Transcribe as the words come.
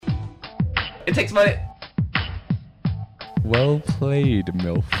It takes money. Well played,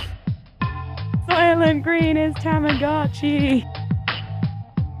 MILF. Soylent Green is Tamagotchi.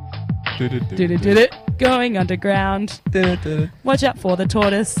 Did Did it. Going underground. Watch out for the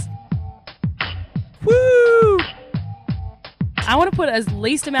tortoise. Woo! I want to put as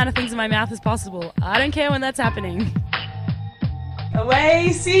least amount of things in my mouth as possible. I don't care when that's happening. Away,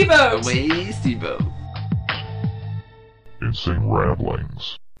 Seaboat! Away, Stevo. Insane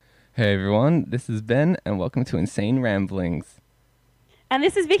Ramblings. Hey everyone, this is Ben, and welcome to Insane Ramblings. And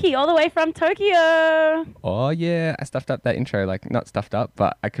this is Vicky, all the way from Tokyo. Oh yeah, I stuffed up that intro, not stuffed up,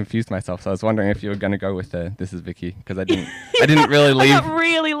 but I confused myself. So I was wondering if you were going to go with "This is Vicky" because I didn't really leave. I got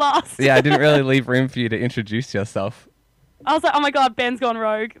really lost. Yeah, I didn't really leave room for you to introduce yourself. I was like, oh my god, Ben's gone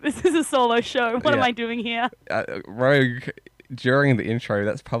rogue. This is a solo show. What am I doing here? Rogue during the intro.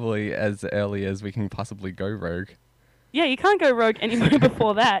 That's probably as early as we can possibly go rogue. Yeah, you can't go rogue anywhere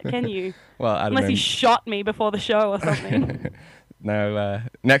before that, can you? Well, I don't Unless know. you shot me before the show or something. No,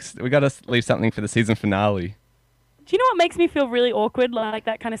 next we got to leave something for the season finale. Do you know what makes me feel really awkward, like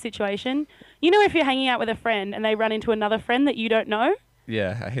that kind of situation? You know if you're hanging out with a friend and they run into another friend that you don't know?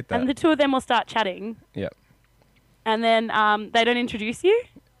 Yeah, I hit that. And the two of them will start chatting. Yep. And then they don't introduce you?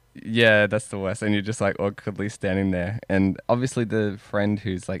 Yeah, that's the worst. And you're just awkwardly standing there. And obviously the friend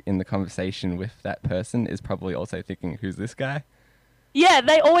who's in the conversation with that person is probably also thinking, who's this guy? Yeah,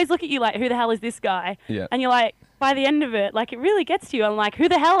 they always look at you like, who the hell is this guy? Yeah. And you're like, by the end of it, it really gets to you. I'm like, who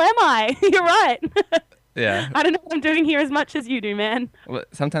the hell am I? You're right. Yeah. I don't know what I'm doing here as much as you do, man. Well,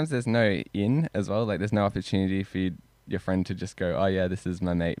 sometimes there's no in as well. There's no opportunity for your friend to just go, oh yeah, this is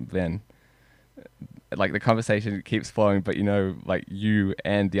my mate Ben. The conversation keeps flowing, but you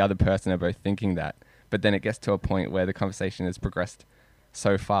and the other person are both thinking that. But then it gets to a point where the conversation has progressed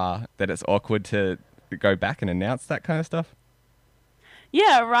so far that it's awkward to go back and announce that kind of stuff.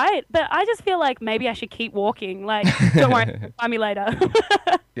 Yeah, right. But I just feel like maybe I should keep walking. Don't worry, find me later.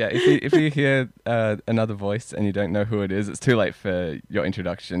 Yeah, if you hear another voice and you don't know who it is, it's too late for your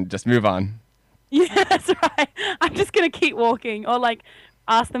introduction. Just move on. Yeah, that's right. I'm just going to keep walking or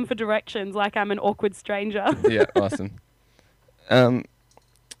ask them for directions like I'm an awkward stranger. Yeah, awesome. And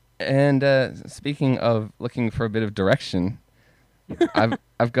speaking of looking for a bit of direction,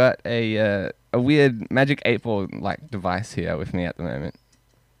 I've got a weird Magic 8-Ball device here with me at the moment.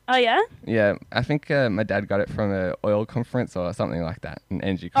 Oh, yeah? Yeah, I think my dad got it from an oil conference or something like that, an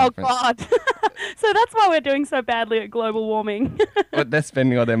energy conference. Oh, God. So that's why we're doing so badly at global warming. But they're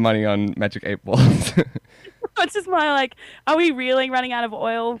spending all their money on Magic 8-Balls. It's just are we really running out of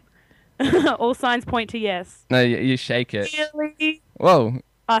oil? All signs point to yes. No, you shake it. Really? Whoa.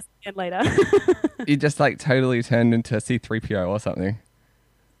 Ask again later. You just totally turned into C-3PO or something.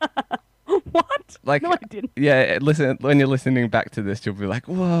 What? No, I didn't. Yeah, listen. When you're listening back to this, you'll be like,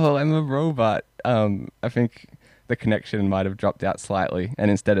 "Whoa, I'm a robot." I think the connection might have dropped out slightly,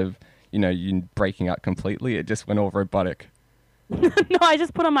 and instead of you breaking out completely, it just went all robotic. No, I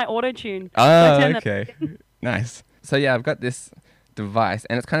just put on my auto tune. Oh, okay, nice. So yeah, I've got this device,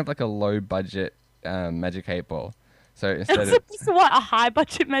 and it's kind of like a low budget Magic 8-Ball. So instead of what, a high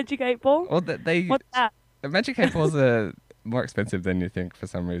budget Magic 8-Ball? well, What's that? the Magic 8-Balls are more expensive than you think for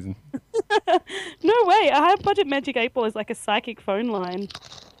some reason. No way. A high budget Magic 8-Ball is like a psychic phone line.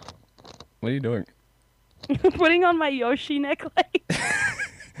 What are you doing? Putting on my Yoshi necklace.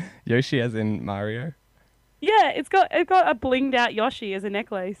 Yoshi as in Mario? Yeah, it's got a blinged out Yoshi as a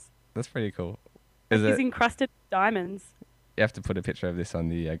necklace. That's pretty cool. He's encrusted with diamonds. You have to put a picture of this on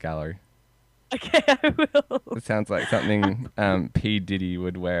the gallery. Okay, I will. It sounds like something P. Diddy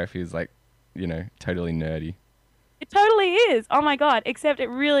would wear if he was totally nerdy. It totally is. Oh my god, except it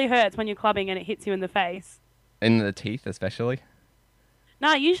really hurts when you're clubbing and it hits you in the face. In the teeth especially?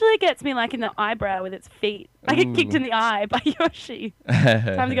 No, usually it gets me in the eyebrow with its feet. I get kicked in the eye by Yoshi.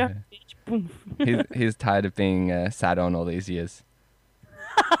 Time to go. Boom. He's tired of being sat on all these years.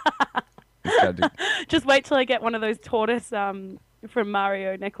 Just wait till I get one of those tortoise from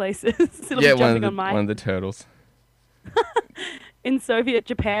Mario necklaces. It'll Yeah, be jumping on mine. one of the turtles. In Soviet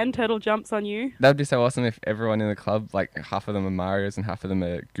Japan, turtle jumps on you. That would be so awesome if everyone in the club, half of them are Marios and half of them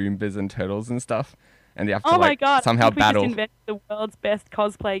are Goombas and turtles and stuff. And you have to my god, somehow we battle. just invented the world's best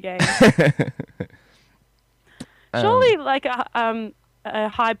cosplay game. Surely a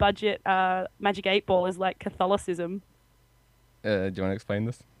high budget Magic 8-Ball is like Catholicism. Do you want to explain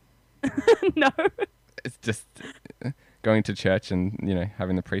this? No. It's just going to church and,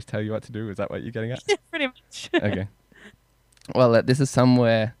 having the priest tell you what to do. Is that what you're getting at? Yeah, pretty much. Okay. Well, this is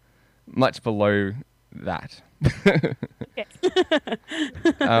somewhere much below that. Okay.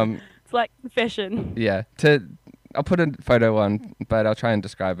 It's like confession. Yeah. I'll put a photo on, but I'll try and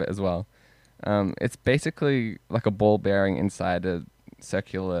describe it as well. It's basically like a ball bearing inside a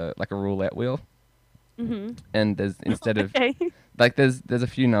circular, like a roulette wheel. Mm-hmm. And there's instead of Okay. like there's a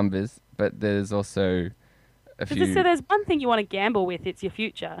few numbers, but there's also a few. So there's one thing you want to gamble with. It's your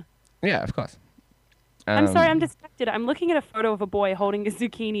future. Yeah, of course. I'm sorry, I'm distracted. I'm looking at a photo of a boy holding a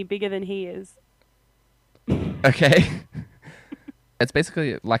zucchini bigger than he is. Okay. It's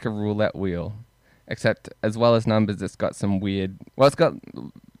basically like a roulette wheel, except as well as numbers, it's got some weird. Well, it's got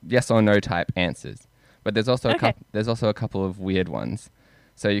yes or no type answers, but there's also there's also a couple of weird ones.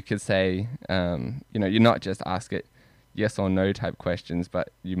 So you could say, you're not just ask it yes or no type questions, but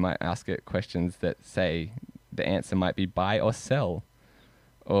you might ask it questions that say the answer might be buy or sell,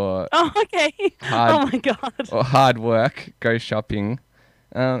 or okay. Oh my god. or hard work, go shopping.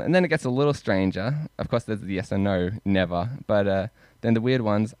 And then it gets a little stranger. Of course, there's the yes or no, never. But then the weird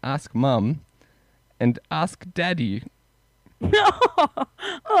ones, ask mum and ask daddy.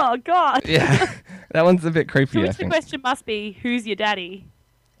 Oh, God. Yeah, that one's a bit creepy, So I the think. question must be, who's your daddy?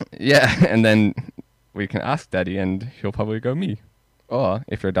 Yeah, and then we can ask daddy and he'll probably go me. Or,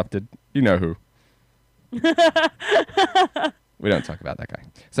 if you're adopted, you know who. We don't talk about that guy.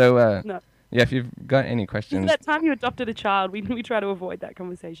 So, No. yeah, if you've got any Since questions... that time you adopted a child, we try to avoid that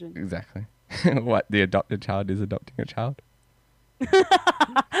conversation. Exactly. What, the adopted child is adopting a child?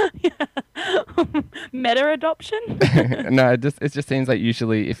 Meta adoption? No, it just seems like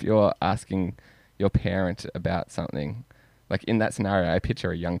usually if you're asking your parent about something, like in that scenario, I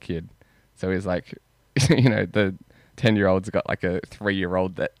picture a young kid. So he's like, the 10-year-old's got like a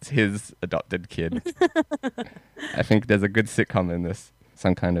 3-year-old that's his adopted kid. I think there's a good sitcom in this.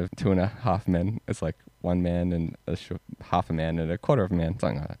 Some kind of 2.5 men. It's like one man and half a man and a quarter of a man,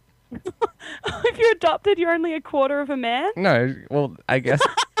 something like that. If you're adopted, you're only a quarter of a man? No, well, I guess,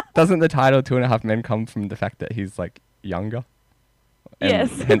 doesn't the title 2.5 Men come from the fact that he's like younger? And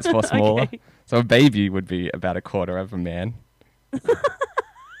Yes. henceforth smaller? Okay. So a baby would be about a quarter of a man.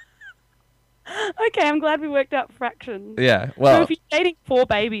 Okay, I'm glad we worked out fractions. Yeah, So well, if you're dating 4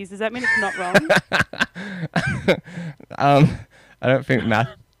 babies, does that mean it's not wrong? I don't think math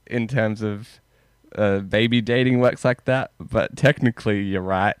in terms of baby dating works like that, but technically you're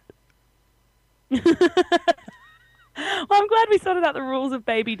right. Well, I'm glad we sorted out the rules of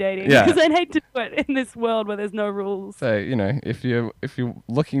baby dating. Yeah. Because I'd hate to do it in this world where there's no rules. So, if you're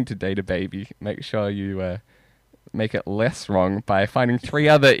looking to date a baby, make sure you make it less wrong by finding 3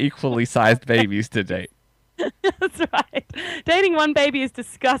 other equally sized babies to date. That's right. Dating one baby is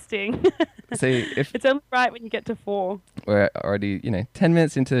disgusting. See, if It's only right when you get to 4. we're already, 10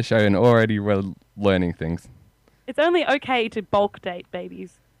 minutes into the show and already we're learning things. It's only okay to bulk date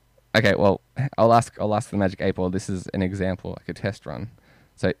babies. Okay, well, I'll ask the Magic 8 Ball. This is an example, like a test run.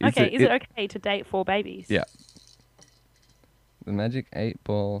 So Is it okay to date 4 babies? Yeah. The Magic 8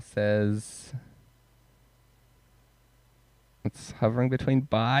 Ball says it's hovering between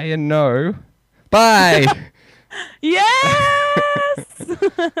buy and no. Buy! Yes!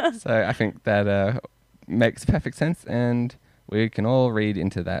 So I think that makes perfect sense, and we can all read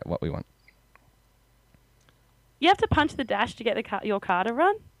into that what we want. You have to punch the dash to get your car to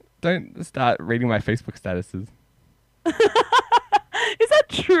run? Don't start reading my Facebook statuses. Is that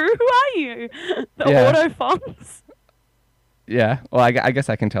true? Who are you? The Yeah. auto fonts? Yeah, well, I guess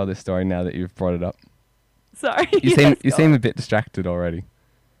I can tell this story now that you've brought it up. Sorry. You Yes, seem go a bit distracted already.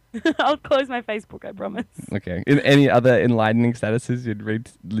 on. I'll close my Facebook, I promise. Okay. Any other enlightening statuses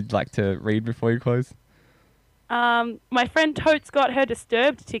you'd like to read before you close? My friend Totes got her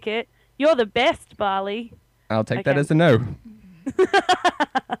Disturbed ticket. You're the best, Barley. I'll take that Okay. as a no.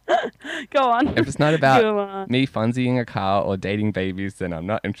 Go on. If it's not about You, uh, me funsying a car or dating babies, then I'm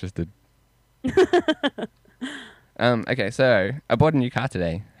not interested. Okay, so I bought a new car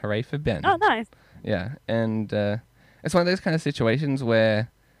today. Hooray for Ben. Oh, nice. Yeah, and it's one of those kind of situations where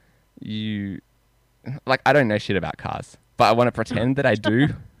I don't know shit about cars, but I want to pretend that I do.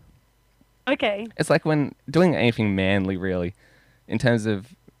 Okay. It's like when doing anything manly, really, in terms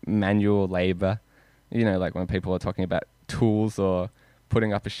of manual labor. Like when people are talking about tools or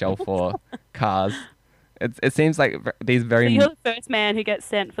putting up a shelf for cars. It seems like these So very... you're the first man who gets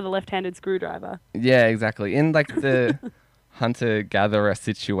sent for the left-handed screwdriver. Yeah, exactly. In like the hunter-gatherer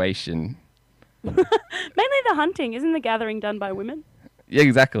situation. Mainly the hunting. Isn't the gathering done by women? Yeah,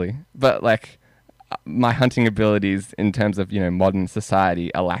 exactly. But like my hunting abilities in terms of, modern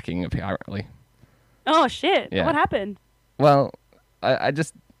society are lacking apparently. Oh, shit. Yeah. What happened? Well, I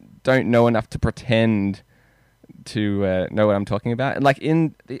just don't know enough to pretend to know what I'm talking about. Like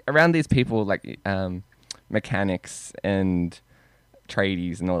around these people, like mechanics and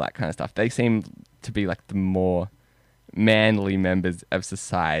tradies and all that kind of stuff, they seem to be like the more manly members of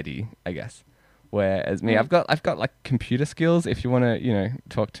society, I guess. Whereas me, I've got like computer skills. If you want to,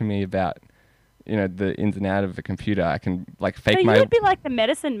 talk to me about, the ins and out of a computer, I can like So fake you my. would be like the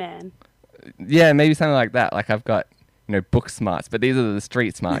medicine man. Yeah, maybe something like that. Like I've got, book smarts, but these are the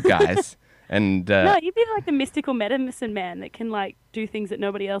street smart guys. And No, you'd be like the mystical medicine man that can like do things that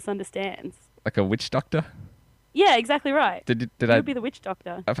nobody else understands. like a witch doctor. Yeah, exactly right. Did You I? would be the witch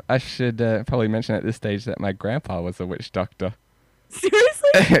doctor. I should probably mention at this stage that my grandpa was a witch doctor.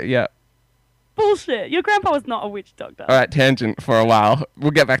 Seriously? Yeah. Bullshit. Your grandpa was not a witch doctor. All right, tangent for a while.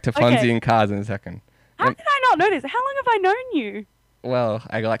 We'll get back to Fonzie Okay. and cars in a second. How did I not notice? How long have I known you? Well,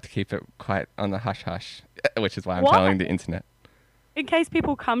 I like to keep it quite on the hush hush, which is why I'm Why? telling the internet. In case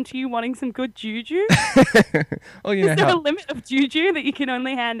people come to you wanting some good juju? Well, Is there a limit of juju that you can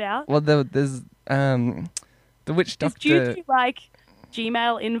only hand out? Well, there's the witch Is doctor. juju like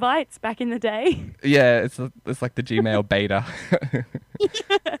Gmail invites back in the day? Yeah, it's like the Gmail beta.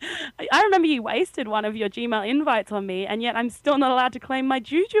 I remember you wasted one of your Gmail invites on me, and yet I'm still not allowed to claim my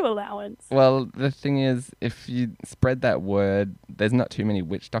juju allowance. Well, the thing is, if you spread that word, there's not too many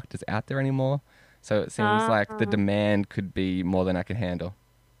witch doctors out there anymore. So it seems like the demand could be more than I can handle.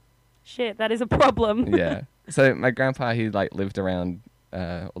 Shit, that is a problem. Yeah. So my grandpa, he like lived around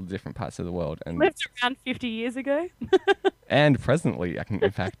all the different parts of the world, and Lived around 50 years ago. and presently, in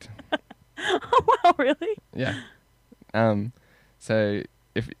fact. Oh, wow, really? Yeah. So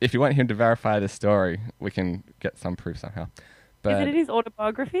if you want him to verify the story, we can get some proof somehow. But Is it in his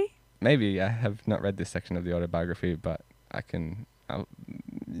autobiography? maybe I have not read this section of the autobiography, but I can.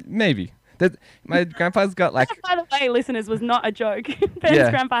 Maybe. My grandpa's got like. By the way, listeners, was not a joke. Ben's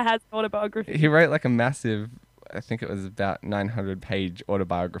grandpa has an autobiography. He wrote like a massive, I think it was about 900-page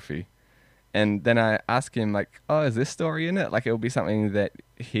autobiography. And then I asked him like, oh, is this story in it? Like it'll be something that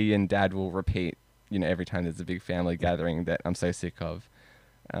he and Dad will repeat, every time there's a big family gathering that I'm so sick of.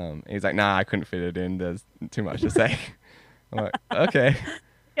 He's like, nah, I couldn't fit it in. There's too much to say. I'm like, okay.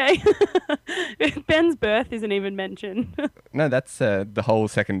 Okay. Ben's birth isn't even mentioned. No, that's the whole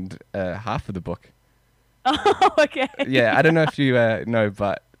second half of the book. Oh, okay. Yeah, I don't know if you know,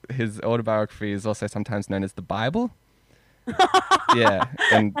 but his autobiography is also sometimes known as the Bible. Yeah,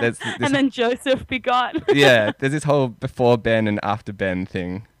 and there's this. And then Joseph begot. Yeah, there's this whole before Ben and after Ben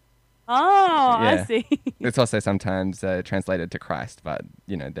thing. Oh, Yeah. I see. It's also sometimes translated to Christ, but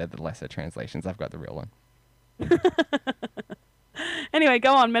they're the lesser translations. I've got the real one. Anyway,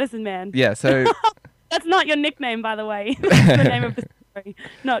 go on, Medicine Man. Yeah, so That's not your nickname, by the way. That's the name of the story.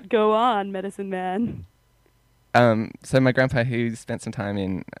 Not go on, Medicine Man. so my grandpa, he spent some time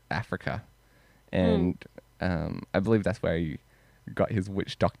in Africa, and I believe that's where he got his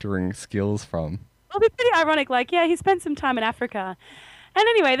witch doctoring skills from. It'll be pretty ironic, like, yeah, he spent some time in Africa. And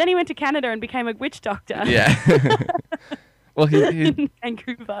anyway, then he went to Canada and became a witch doctor. Yeah. Well, he In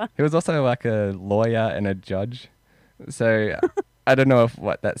Vancouver. he was also like a lawyer and a judge. So I don't know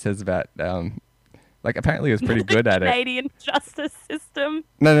what that says about. Like apparently he was pretty good at it. Canadian justice system.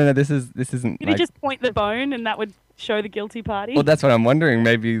 No. This isn't. Did like, he just point the bone and that would show the guilty party? Well, that's what I'm wondering.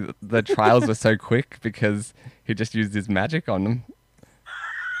 Maybe the trials were so quick because he just used his magic on them.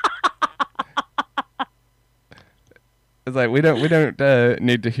 It's like we don't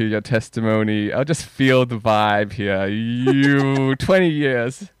need to hear your testimony. I'll just feel the vibe here. You 20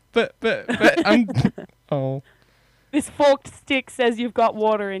 years, but I'm. Oh, This forked stick says you've got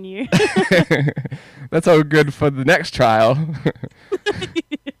water in you. that's all good for the next trial.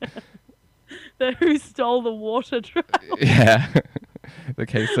 The Who Stole the Water trial. Yeah, the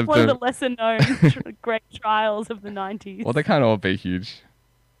case of One of the lesser known great trials of the 90s. Well, they can't all be huge.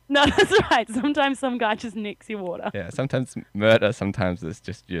 No, that's right. Sometimes some guy just nicks your water. Yeah, sometimes murder, sometimes it's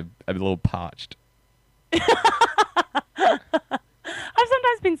just you're a little parched. I've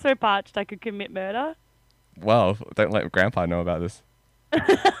sometimes been so parched I could commit murder. Well, don't let Grandpa know about this.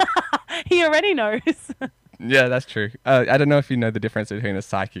 He already knows. Yeah, that's true. I don't know if you know the difference between a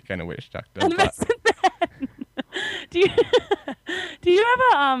psychic and a witch doctor. And But then, do you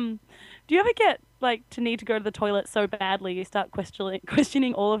ever get like to need to go to the toilet so badly you start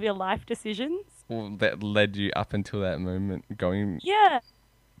questioning all of your life decisions? well, that led you up until that moment going. Yeah.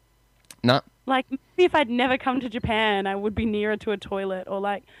 Nah. Like, maybe if I'd never come to Japan, I would be nearer to a toilet. Or,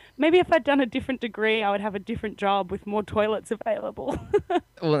 like, maybe if I'd done a different degree, I would have a different job with more toilets available.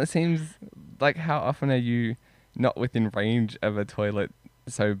 Well, it seems like how often are you not within range of a toilet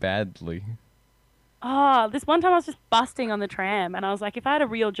so badly? This one time I was just busting on the tram, and I was like, if I had a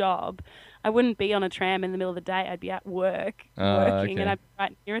real job, I wouldn't be on a tram in the middle of the day. I'd be at work, working, okay. and I'd be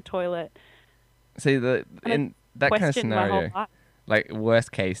right near a toilet. See, And in that kind of Questioned my whole scenario, life. like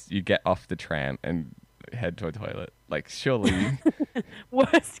worst case, you get off the tram and head to a toilet. Like surely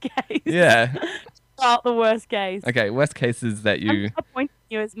Worst case. Yeah. Oh, the worst case. Okay, worst case is that you... I'm appointing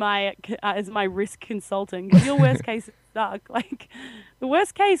you as my risk consultant because your worst case is suck. Like, the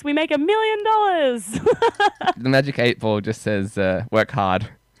worst case, we make $1 million. The Magic 8 Ball just says, work hard.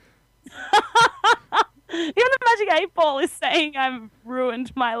 Even the Magic 8 Ball is saying I've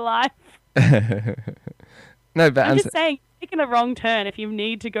ruined my life. No, but I'm just saying, you're taking a wrong turn if you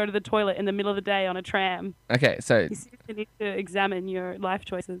need to go to the toilet in the middle of the day on a tram. Okay, so... You seriously need to examine your life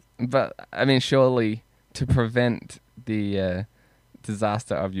choices. But, I mean, surely to prevent the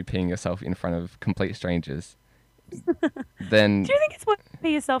disaster of you peeing yourself in front of complete strangers, then... Do you think it's worth to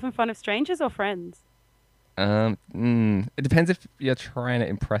pee yourself in front of strangers or friends? It depends if you're trying to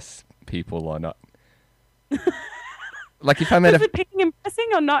impress people or not. Like if I met Is it peeing impressing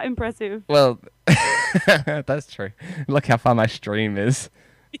or not impressive? Well, that's true. Look how far my stream is.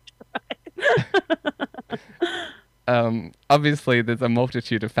 Obviously, there's a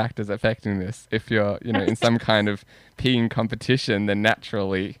multitude of factors affecting this. If you're, in some kind of peeing competition, then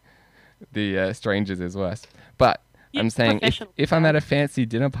naturally the strangers is worse. But Yeah, I'm saying professional. if I'm at a fancy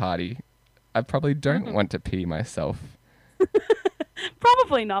dinner party, I probably don't want to pee myself.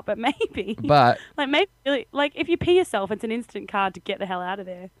 Probably not, but maybe. But like maybe, like if you pee yourself, it's an instant card to get the hell out of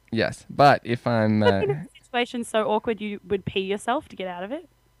there. yes, but if I'm In a situation so awkward, you would pee yourself to get out of it.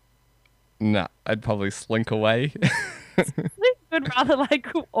 no, I'd probably slink away. You would rather like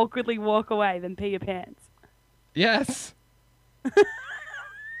awkwardly walk away than pee your pants. Yes.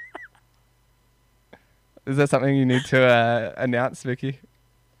 Is that something you need to announce, Vicky?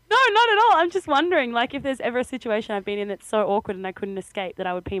 No, not at all. I'm just wondering, like, if there's ever a situation I've been in that's so awkward and I couldn't escape that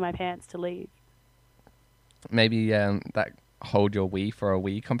I would pee my pants to leave. Maybe that hold your wee for a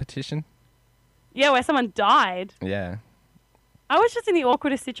wee competition? Yeah, where someone died. Yeah. I was just in the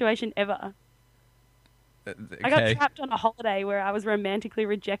awkwardest situation ever. Okay. I got trapped on a holiday where I was romantically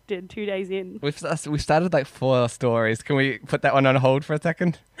rejected 2 days in. We've started like 4 stories. Can we put that one on hold for a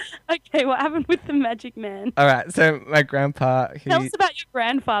second? Okay, what happened with the magic man? All right. So my grandpa, Tell us about your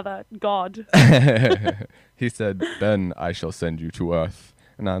grandfather, God. he said, "Ben, I shall send you to Earth,"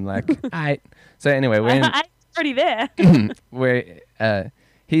 and I'm like, "All right." So anyway, I'm already there.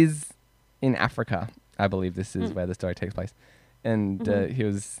 he's in Africa. I believe this is where the story takes place, and he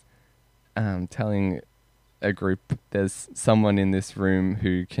was telling a group, there's someone in this room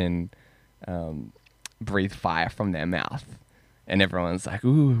who can breathe fire from their mouth. And everyone's like,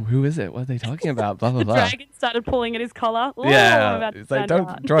 ooh, who is it? What are they talking about? Blah, blah, The blah. dragon started pulling at his collar. Ooh, I'm Yeah. about to It's like, find don't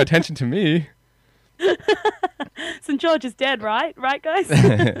out. draw attention to me. St. George is dead, right? Right, guys?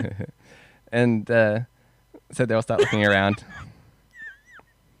 And so they all start looking around.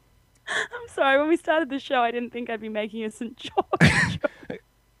 I'm sorry, when we started the show, I didn't think I'd be making a St. George.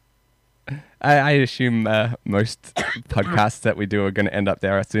 I assume most podcasts that we do are going to end up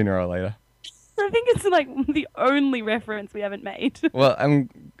there sooner or later. I think it's like the only reference we haven't made. Well, I'm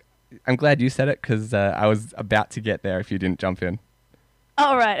glad you said it because I was about to get there if you didn't jump in.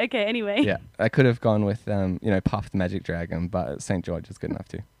 Oh, right. Okay, anyway. Yeah, I could have gone with Puff the Magic Dragon, but St. George is good enough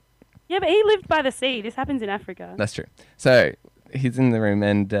too. Yeah, but he lived by the sea. This happens in Africa. That's true. So he's in the room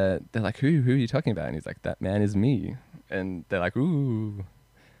and they're like, who are you talking about? And he's like, that man is me. And they're like, ooh,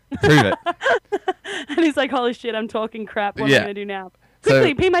 prove it. And he's like, holy shit, I'm talking crap. What am I going to do now? So-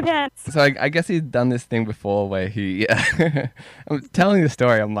 Quickly, pee my pants. So I guess he's done this thing before where he... I'm telling the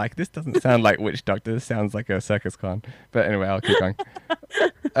story. I'm like, this doesn't sound like Witch Doctor. This sounds like a circus con. But anyway, I'll keep going.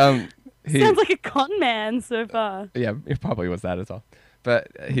 Sounds like a con man so far. Yeah, it probably was that as well. But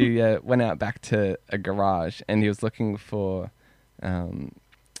he went out back to a garage and he was looking for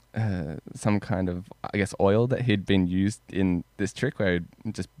some kind of, I guess, oil that he'd been used in this trick where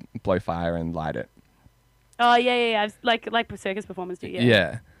he'd just blow fire and light it. Oh, yeah. Like circus performers do, yeah.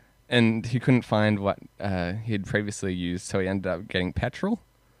 Yeah. And he couldn't find what he'd previously used, so he ended up getting petrol.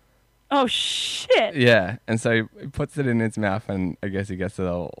 Oh, shit. Yeah. And so he puts it in his mouth and I guess he gets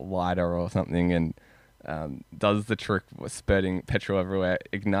a lighter or something and does the trick with spurting petrol everywhere,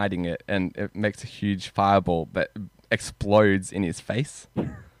 igniting it, and it makes a huge fireball that explodes in his face.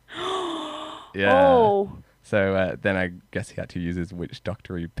 Yeah. Oh. So then I guess he had to use his witch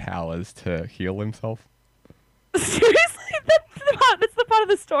doctory powers to heal himself. Seriously? That's the part of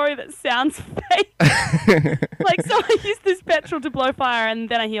the story that sounds fake. Like, so I used this petrol to blow fire and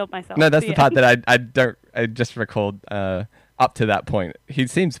then I healed myself. No, that's the part end. that I just recalled up to that point. He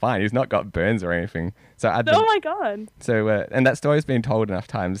seems fine. He's not got burns or anything. So Oh my god. So and that story's been told enough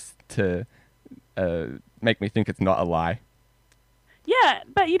times to make me think it's not a lie. Yeah,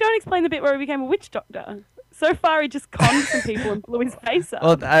 but you don't explain the bit where he became a witch doctor. So far, he just conned some people and blew his face up.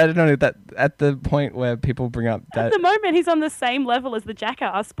 Well, I don't know that at the point where people bring up that. At the moment, he's on the same level as the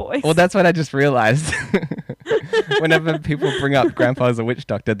Jackass boys. Well, that's what I just realized. Whenever people bring up Grandpa's a witch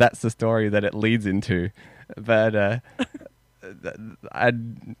doctor, that's the story that it leads into. But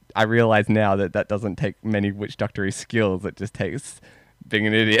I realize now that doesn't take many witch doctory skills. It just takes being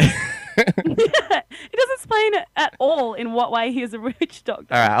an idiot. He doesn't explain it at all in what way he is a witch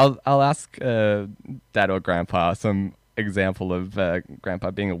doctor. All right, I'll ask Dad or Grandpa some example of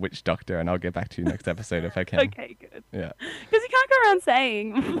Grandpa being a witch doctor, and I'll get back to you next episode if I can. Okay, good. Yeah. Because you can't go around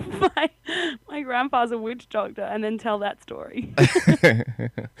saying my grandpa's a witch doctor and then tell that story.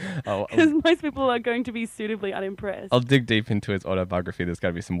 Oh, Because most people are going to be suitably unimpressed. I'll dig deep into his autobiography. There's got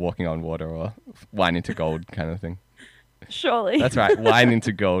to be some walking on water or wine into gold kind of thing. Surely. That's right, wine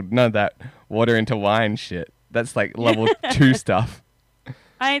into gold. None of that water into wine shit. That's like level 2 stuff.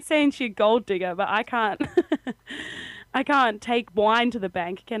 I ain't saying she's a gold digger, but I can't. I can't take wine to the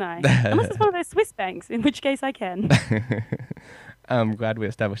bank, can I? Unless it's one of those Swiss banks, in which case I can. I'm glad we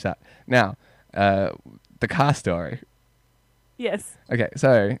established that. Now, the car story. Yes. Okay,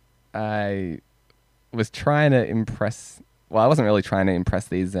 so I was trying to impress. Well, I wasn't really trying to impress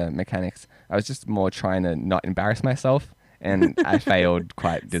these mechanics. I was just more trying to not embarrass myself, and I failed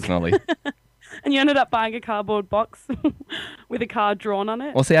quite dismally. And you ended up buying a cardboard box with a car drawn on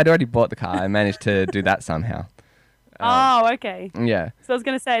it? Well, see, I'd already bought the car. I managed to do that somehow. Oh, okay. Yeah. So I was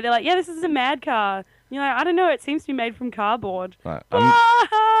going to say, they're like, yeah, this is a mad car. And you're like, I don't know, it seems to be made from cardboard. Right,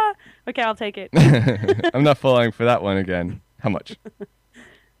 Okay, I'll take it. I'm not falling for that one again. How much?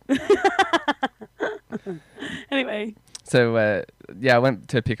 Anyway. So, yeah, I went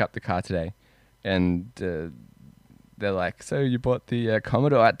to pick up the car today, and they're like, so you bought the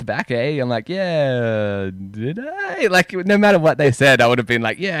Commodore at the back, eh? I'm like, yeah, did I? Like, no matter what they said, I would have been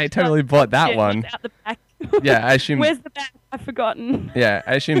like, yeah, I totally bought that Shit, one. what's out the back? Yeah, I assume. Where's the back? I've forgotten. Yeah,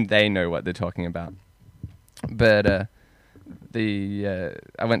 I assume they know what they're talking about. But I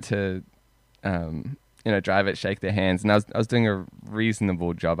went to drive it, shake their hands, and I was doing a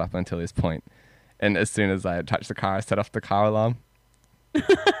reasonable job up until this point. And as soon as I touched the car, I set off the car alarm.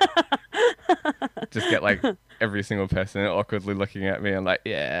 Just get like every single person awkwardly looking at me and like,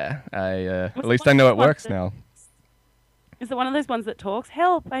 yeah, at least I know it works now. Is it one of those ones that talks?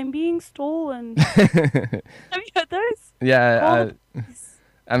 Help, I'm being stolen. Have you heard those? Yeah, I Please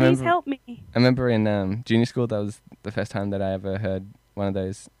remember. help me. I remember in junior school that was the first time that I ever heard one of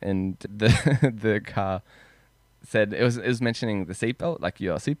those, and the car said it was mentioning the seatbelt, like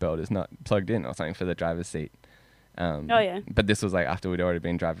your seatbelt is not plugged in or something for the driver's seat. Oh yeah. But this was like after we'd already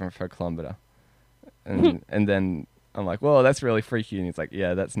been driving for a kilometer, and and then I'm like, whoa, that's really freaky. And he's like,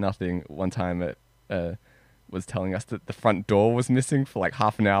 yeah, that's nothing. One time it was telling us that the front door was missing for like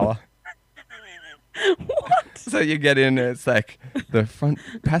half an hour. What? So you get in and it's like, the front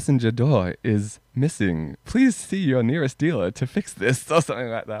passenger door is missing. Please see your nearest dealer to fix this, or something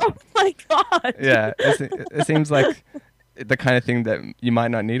like that. Oh my god. Yeah, it seems like the kind of thing that you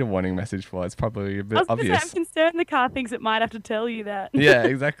might not need a warning message for. It's probably a bit I was gonna say, obvious. I'm concerned the car thinks it might have to tell you that. Yeah,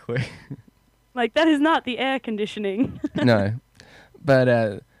 exactly. Like, that is not the air conditioning. No.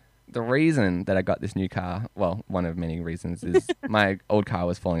 But the reason that I got this new car, well, one of many reasons, is my old car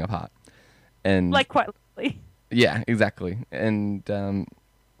was falling apart. And Like, quite literally. yeah, exactly. And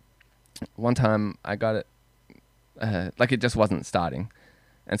one time I got it, like it just wasn't starting.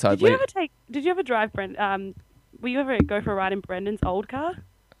 And so Did you ever drive will you ever go for a ride in Brendan's old car?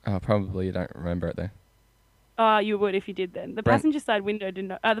 Oh, probably you don't remember it though. You would if you did then. The Brent- passenger side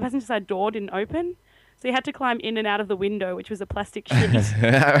the passenger side door didn't open. So you had to climb in and out of the window, which was a plastic sheet.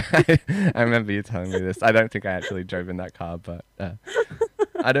 I remember you telling me this. I don't think I actually drove in that car, but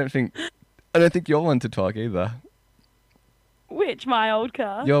I don't think you're one to talk either. Which, my old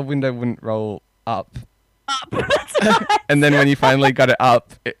car? Your window wouldn't roll up. Up. That's right. And then when you finally got it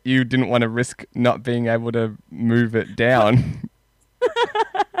up, you didn't want to risk not being able to move it down.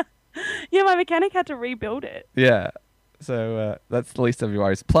 Yeah, my mechanic had to rebuild it. Yeah. So that's the least of your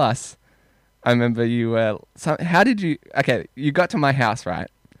worries. Plus, I remember you okay, you got to my house, right?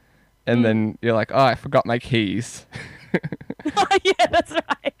 And then you're like, oh, I forgot my keys. Oh, yeah, that's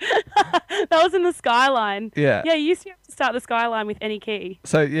right. That was in the Skyline. Yeah. Yeah, you used to have to start the Skyline with any key.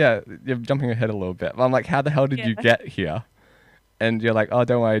 So, yeah, you're jumping ahead a little bit. I'm like, how the hell did you get here? And you're like, oh,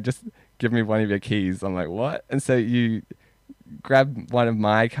 don't worry, just give me one of your keys. I'm like, what? And so you grabbed one of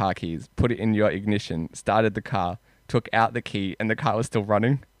my car keys, put it in your ignition, started the car, took out the key, and the car was still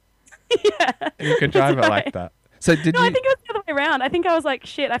running. Yeah. And you could drive it like that. So did No, you... I think it was the other way around. I think I was like,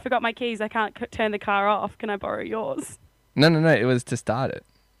 shit, I forgot my keys. I can't turn the car off. Can I borrow yours? No, it was to start it.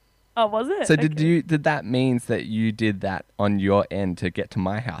 Oh, was it? So Okay. did that means that you did that on your end to get to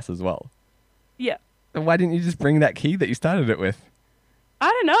my house as well? Yeah. Then why didn't you just bring that key that you started it with? I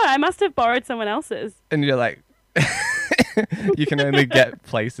don't know. I must have borrowed someone else's. And you're like, you can only get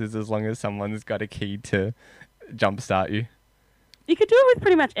places as long as someone's got a key to jumpstart you. You could do it with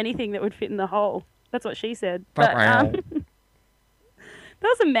pretty much anything that would fit in the hole. That's what she said. But that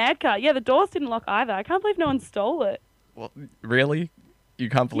was a mad car. Yeah, the doors didn't lock either. I can't believe no one stole it. Well, really? You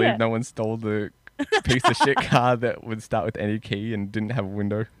can't believe Yeah. no one stole the piece of shit car that would start with any key and didn't have a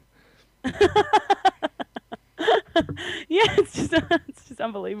window? Yeah, it's just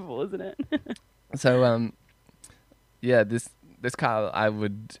unbelievable, isn't it? So, yeah, this car, it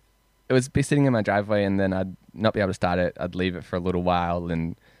would be sitting in my driveway, and then I'd not be able to start it. I'd leave it for a little while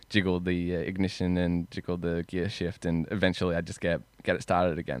and jiggle the ignition and jiggle the gear shift, and eventually I'd just get it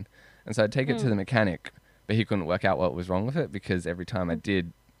started again. And so I'd take it to the mechanic, but he couldn't work out what was wrong with it, because every time I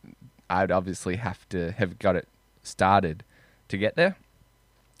did, I'd obviously have to have got it started to get there.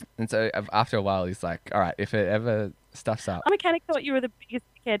 And so after a while, he's like, all right, if it ever stuffs up, A mechanic thought you were the biggest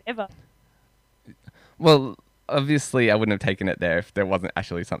dickhead ever. well, obviously I wouldn't have taken it there if there wasn't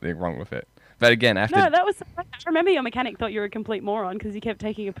actually something wrong with it. But again, I have No, to, that was. I remember your mechanic thought you were a complete moron because you kept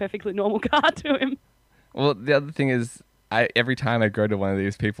taking a perfectly normal car to him. well, the other thing is, every time I go to one of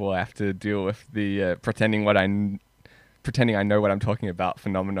these people, I have to deal with the pretending I know what I'm talking about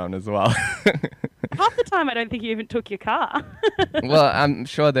phenomenon as well. Half the time, I don't think you even took your car. Well, I'm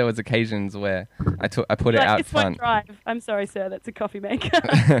sure there was occasions where I put it Like, out this won't front. drive. I'm sorry, sir. That's a coffee maker.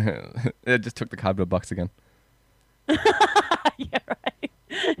 It just took the cardboard box again. Yeah, right.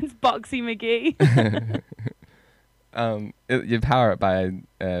 It's Boxy McGee. You power it by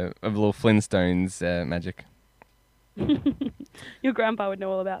a little Flintstones magic. Your grandpa would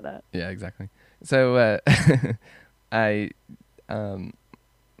know all about that. Yeah, exactly. So I um,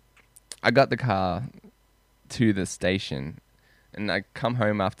 I got the car to the station, and I come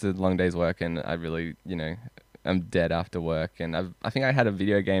home after a long day's work, and I really, I'm dead after work, and I think I had a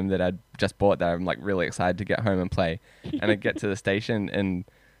video game that I'd just bought that I'm like really excited to get home and play, and I get to the station and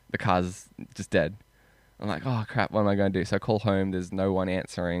the car's just dead. I'm like, oh crap, what am I going to do? So I call home, there's no one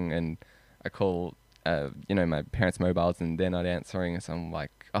answering, and I call, my parents' mobiles, and they're not answering. So I'm like,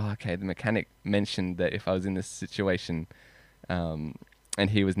 oh, okay, the mechanic mentioned that if I was in this situation, and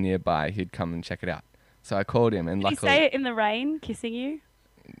he was nearby, he'd come and check it out. So I called him, and Did he luckily, say it in the rain, kissing you?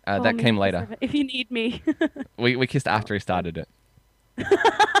 Call that me came if later. if you need me. We kissed after he started it.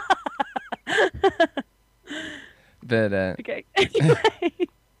 But Okay. Anyway.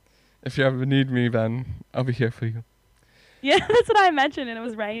 if you ever need me, then I'll be here for you. Yeah, that's what I imagined, and it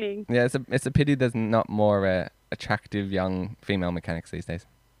was raining. Yeah, it's a pity there's not more attractive young female mechanics these days.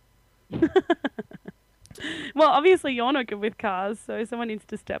 Well, obviously you're not good with cars, so someone needs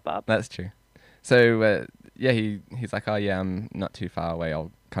to step up. That's true. So yeah, he's like, oh yeah, I'm not too far away.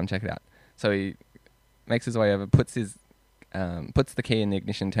 I'll come check it out. So he makes his way over, puts the key in the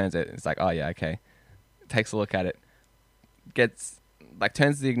ignition, turns it. It's like, oh yeah, okay. Takes a look at it,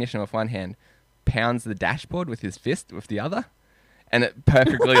 turns the ignition with one hand, pounds the dashboard with his fist with the other, and it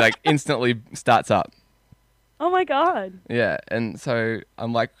perfectly instantly starts up. Oh my god. Yeah, and so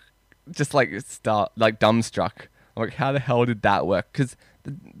I'm like, just dumbstruck. I'm like, how the hell did that work? Because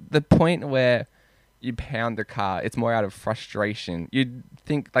the point where you pound the car, it's more out of frustration. You'd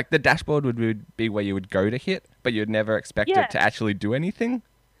think the dashboard would be where you would go to hit, but you'd never expect Yeah. it to actually do anything.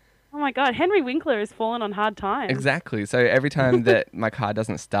 Oh my god. Henry Winkler has fallen on hard times. Exactly. So every time that my car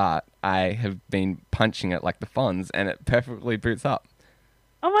doesn't start, I have been punching it like the Fonz, and it perfectly boots up.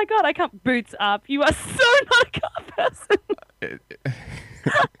 Oh my god, I can't boots up. You are so not a car person.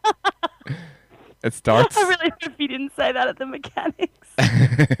 It starts. I really hope you didn't say that at the mechanics.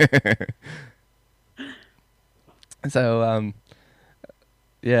 So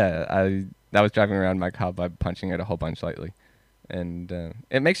yeah, I was driving around my car by punching it a whole bunch lately, and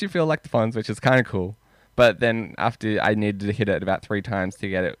it makes you feel like the Fonz, which is kind of cool. But then after I needed to hit it about 3 times to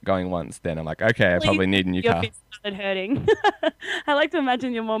get it going once, then I'm like, okay, I probably need a new Your car. fist started hurting. I like to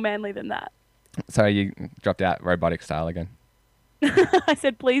imagine you're more manly than that. So you dropped out robotic style again. I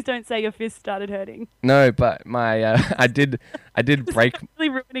said, please don't say your fist started hurting. No, but my I did break. Really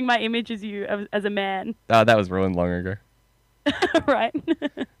ruining my image as you as a man. That was ruined long ago. Right?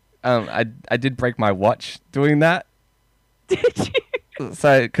 I did break my watch doing that. Did you?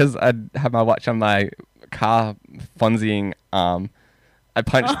 So because I had my watch on my car Fonzieing arm, I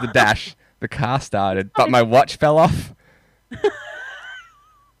punched the dash. The car started, but my watch fell off.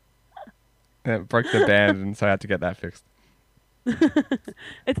 It broke the band, and so I had to get that fixed.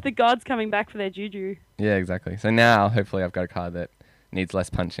 It's the gods coming back for their juju. Yeah, exactly. So now, hopefully, I've got a car that needs less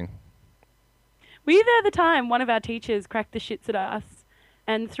punching. Were you there at the time one of our teachers cracked the shits at us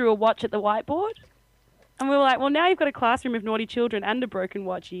and threw a watch at the whiteboard? And we were like, well, now you've got a classroom of naughty children and a broken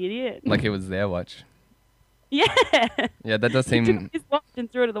watch, you idiot. Like it was their watch. Yeah. Yeah, that does He seem. took his watch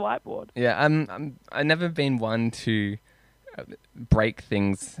and threw it at the whiteboard. Yeah, I've never been one to break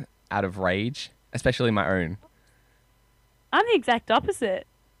things out of rage, especially my own. I'm the exact opposite.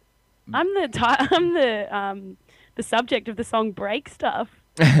 I'm the subject of the song "Break Stuff."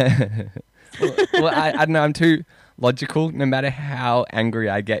 Well, I don't know. I'm too logical. No matter how angry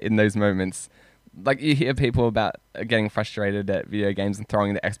I get in those moments, like you hear people about getting frustrated at video games and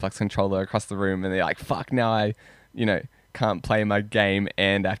throwing the Xbox controller across the room, and they're like, "Fuck! Now I, can't play my game,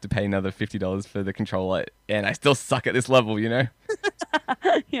 and I have to pay another $50 for the controller, and I still suck at this level." Yeah.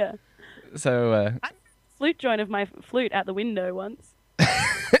 So. I flute joint of my flute out the window once.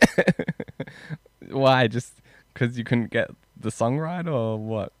 Why? Just because you couldn't get the song right, or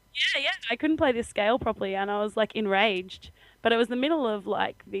what? Yeah. I couldn't play the scale properly, and I was like enraged. But it was the middle of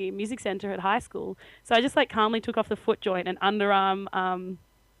like the music center at high school, so I just like calmly took off the foot joint and underarm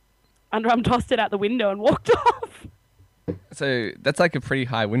tossed it out the window and walked off. So that's like a pretty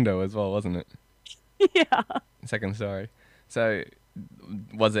high window as well, wasn't it? Yeah. Second story. So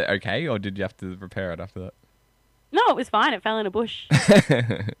was it okay, or did you have to repair it after that? No, it was fine. It fell in a bush.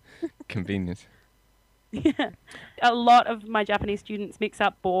 Convenient. Yeah. A lot of my Japanese students mix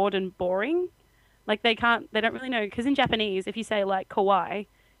up bored and boring. Like they don't really know, because in Japanese, if you say like kawaii,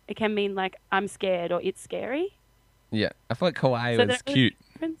 it can mean like I'm scared or it's scary. Yeah, I thought kawaii So was they're cute.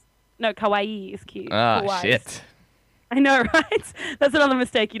 No, kawaii is cute. Ah, Kawaii shit. I know, right? That's another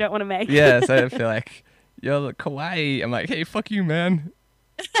mistake you don't want to make. Yeah, so I feel like, you're kawaii. I'm like, hey, fuck you, man.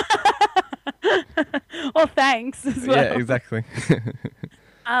 Or thanks as well. Yeah, exactly.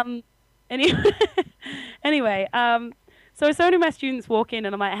 Anyway, so do my students walk in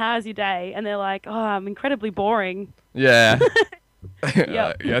and I'm like, how's your day? And they're like, oh, I'm incredibly boring. Yeah.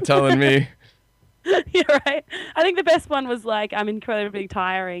 Yep. You're telling me. Yeah, right. I think the best one was like, I'm incredibly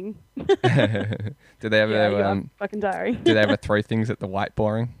tiring. Did they ever Yeah, you are fucking tiring. did they ever throw things at the white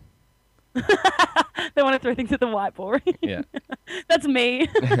boring? They want to throw things at the whiteboard. Yeah. That's me.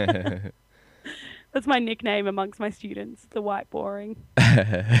 That's my nickname amongst my students, the white boring.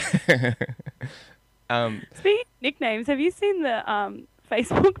 Speaking of nicknames, have you seen the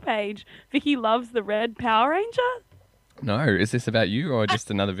Facebook page, Vicky Loves the Red Power Ranger? No, is this about you or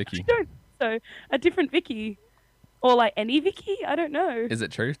just another Vicky? I don't know. So, a different Vicky. Or like any Vicky? I don't know. Is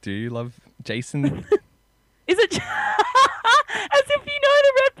it true? Do you love Jason? Is it? As if you know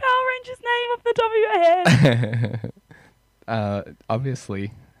the Red Power Ranger's name off the top of your head.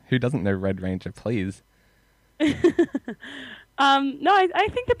 Obviously. Who doesn't know Red Ranger, please? No, I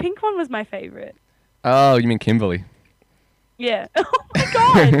think the pink one was my favorite. Oh, you mean Kimberly? Yeah. Oh my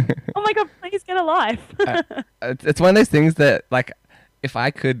god. Oh my god, please get a life. It's one of those things that, like, if I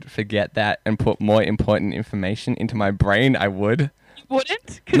could forget that and put more important information into my brain, I would. You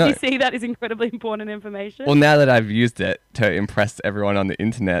wouldn't? Because No. you see that is incredibly important information. Well, now that I've used it to impress everyone on the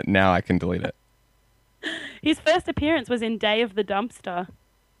internet, now I can delete it. His first appearance was in Day of the Dumpster.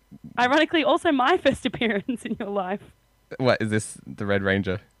 Ironically, also my first appearance in your life. What, is this the Red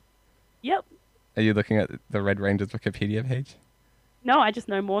Ranger? Yep. Are you looking at the Red Ranger's Wikipedia page? No, I just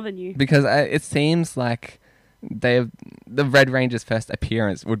know more than you. Because it seems like the Red Ranger's first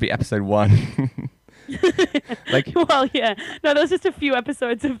appearance would be episode 1. Like, Well, yeah. No, there was just a few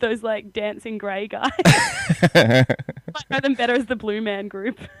episodes of those, like, dancing grey guys. I know them better as the Blue Man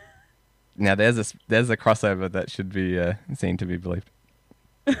Group. now there's a crossover that should be seen to be believed.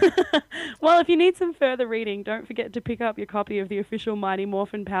 Well, if you need some further reading, don't forget to pick up your copy of the official Mighty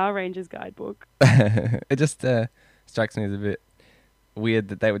Morphin Power Rangers guidebook. It just strikes me as a bit weird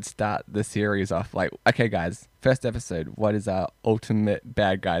that they would start the series off like, okay, guys, first episode, what is our ultimate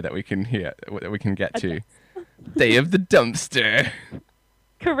bad guy that we can get to? Day of the Dumpster.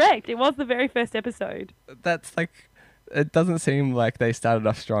 Correct. It was the very first episode. That's like, it doesn't seem like they started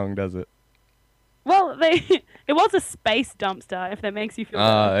off strong, does it? Well, it was a space dumpster, if that makes you feel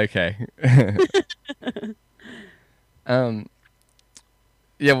better. Okay.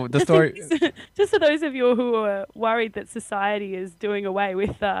 Yeah, well, the story. Just for those of you who are worried that society is doing away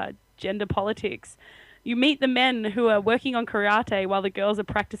with gender politics, you meet the men who are working on karate while the girls are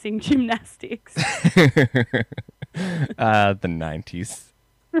practicing gymnastics. The 90s.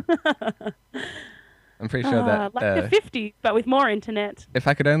 I'm pretty sure that like the 50s, but with more internet. if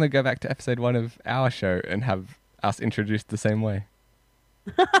I could only go back to episode 1 of our show and have us introduced the same way.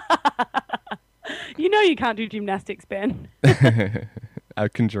 You know you can't do gymnastics, Ben. I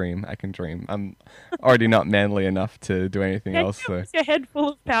can dream. I can dream. I'm already not manly enough to do anything else. So, Your head full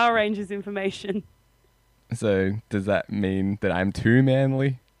of Power Rangers information. so does that mean that I'm too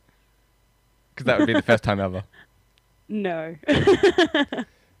manly? Because that would be the first time ever. No.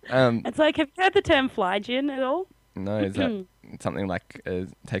 Um, It's like, have you heard the term flyjin at all? no, is that something like a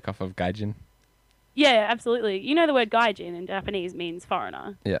takeoff of gaijin? Yeah, absolutely. You know the word gaijin in Japanese means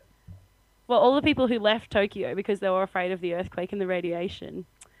foreigner. Yeah. Well, all the people who left Tokyo because they were afraid of the earthquake and the radiation,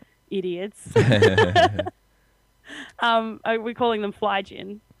 idiots. We're calling them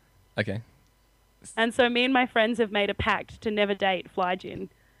flyjin. Okay. And so me and my friends have made a pact to never date flyjin.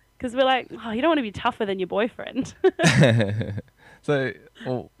 Because we're like, oh, you don't want to be tougher than your boyfriend. So,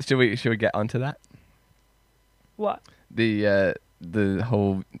 well, should we get onto that? What? The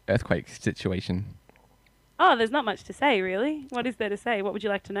whole earthquake situation. Oh, there's not much to say, really. What is there to say? What would you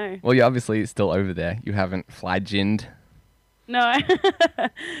like to know? Well, you're obviously still over there. You haven't fly-ginned. No,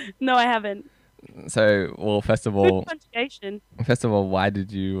 no, I haven't. So, well, first of Good all, conjugation. why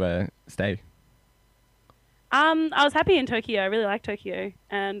did you stay? I was happy in Tokyo. I really like Tokyo,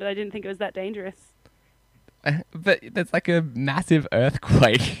 and I didn't think it was that dangerous. But there's like a massive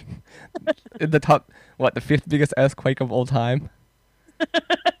earthquake. The top, the fifth biggest earthquake of all time.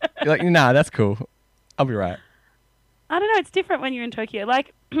 You're like, nah, that's cool. I'll be right. I don't know. It's different when you're in Tokyo.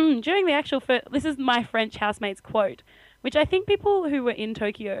 Like during the actual this is my French housemate's quote, which I think people who were in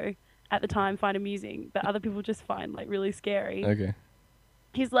Tokyo at the time find amusing, but other people just find like really scary. Okay.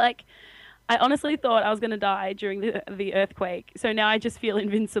 He's like, I honestly thought I was going to die during the earthquake, so now I just feel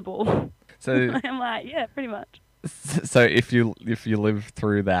invincible. So I'm like, yeah, pretty much. So if you live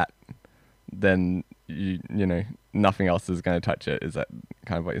through that, then you know nothing else is going to touch it. Is that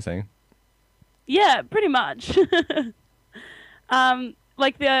kind of what you're saying? Yeah, pretty much.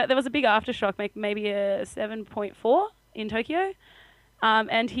 Like there was a big aftershock, maybe a 7.4 in Tokyo,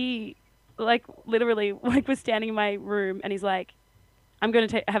 and he like literally like was standing in my room, and he's like, I'm going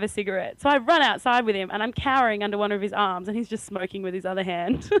to have a cigarette. So I run outside with him, and I'm cowering under one of his arms, and he's just smoking with his other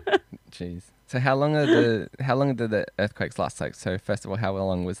hand. Jeez. So how long did the earthquakes last? Like, so first of all, how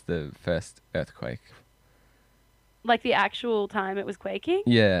long was the first earthquake? Like the actual time it was quaking?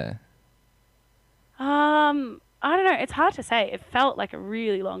 Yeah. I don't know. It's hard to say. It felt like a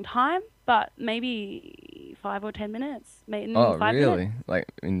really long time, but maybe 5 or 10 minutes. Maybe Oh, 5 really? minutes. Like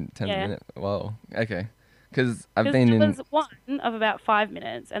in 10 Yeah. minutes? Whoa. Okay. Because I've 'Cause been there in. was one of about 5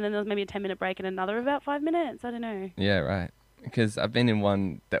 minutes, and then there was maybe a 10-minute break and another of about 5 minutes. I don't know. Yeah, right. Because I've been in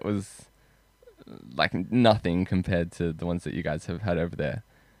one that was like nothing compared to the ones that you guys have had over there,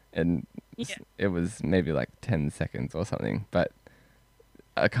 and Yeah. it was maybe like 10 seconds or something. But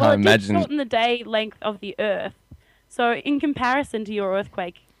I can't Well, it did imagine. shorten the day length of the Earth. So in comparison to your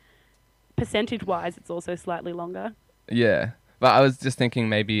earthquake, percentage-wise, it's also slightly longer. Yeah, but I was just thinking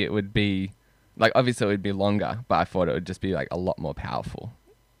maybe it would be like obviously it would be longer, but I thought it would just be like a lot more powerful.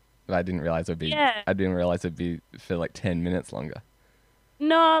 But I didn't realize it'd be. Yeah. I didn't realize it'd be for like 10 minutes longer.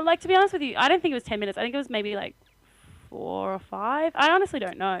 No, like to be honest with you, I don't think it was 10 minutes. I think it was maybe like 4 or 5. I honestly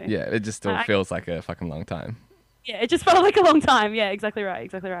don't know. Yeah, it just still I- feels like a fucking long time. Yeah, it just felt like a long time. Yeah, exactly right,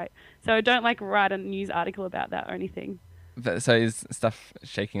 exactly right. So don't like write a news article about that or anything. But, so is stuff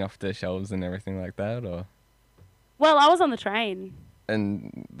shaking off the shelves and everything like that, or Well, I was on the train.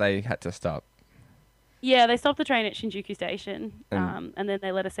 and they had to stop. Yeah, they stopped the train at Shinjuku Station, And- and then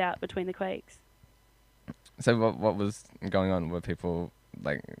they let us out between the quakes. So what was going on? Were people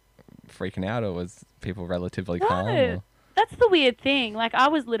like freaking out, or was people relatively calm? No. Or? That's the weird thing. Like I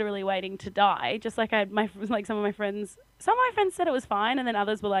was literally waiting to die, just like like some of my friends. Some of my friends said it was fine, and then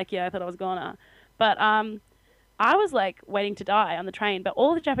others were like, "Yeah, I thought I was gonna." But I was like waiting to die on the train. But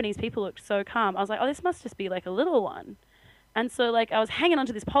all the Japanese people looked so calm. I was like, "Oh, this must just be like a little one." And so like I was hanging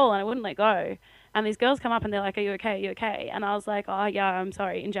onto this pole and I wouldn't let go. And these girls come up and they're like, "Are you okay? Are you okay?" And I was like, "Oh yeah, I'm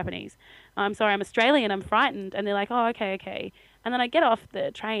sorry," in Japanese. "I'm sorry, I'm Australian. I'm frightened." And they're like, "Oh, okay, okay." And then I get off the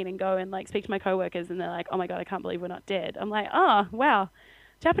train and go and like speak to my coworkers, and they're like, "Oh my god, I can't believe we're not dead." I'm like, "Oh wow,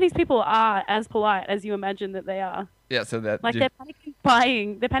 Japanese people are as polite as you imagine that they are." Yeah. So that Like do, they're panic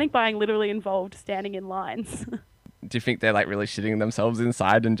buying. Their panic buying literally involved standing in lines. do you think they're like really shitting themselves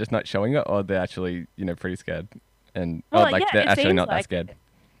inside and just not showing it, or they're actually pretty scared and Well, or like yeah, they're it actually seems not that like scared?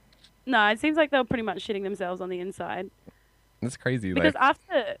 No, it seems like they were pretty much shitting themselves on the inside. That's crazy. Because Like,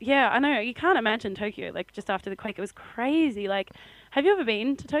 after, yeah, I know, you can't imagine Tokyo, like just after the quake, it was crazy. Like, have you ever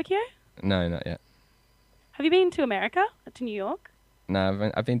been to Tokyo? no, not yet. Have you been to America, to New York?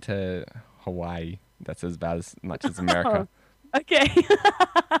 No, I've been to Hawaii. That's as bad as much as America. Okay.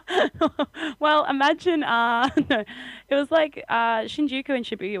 Well, imagine, no, it was like Shinjuku and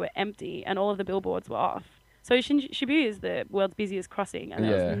Shibuya were empty and all of the billboards were off. So Shibuya is the world's busiest crossing, and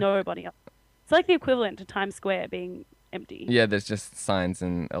there was Yeah. nobody up. It's like the equivalent to Times Square being empty. Yeah, there's just signs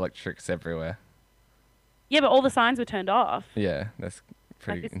and electrics everywhere. Yeah, but all the signs were turned off. Yeah, that's Like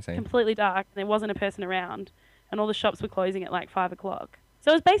pretty it's insane. completely dark. And there wasn't a person around, and all the shops were closing at like 5 o'clock.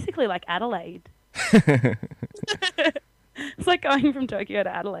 So it was basically like Adelaide. It's like going from Tokyo to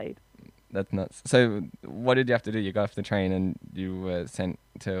Adelaide. That's nuts. So what did you have to do? You got off the train and you were sent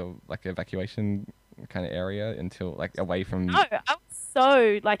to like evacuation kind of area until like away from. No, I was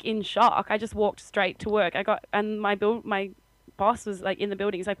so like in shock. I just walked straight to work. And my boss was like in the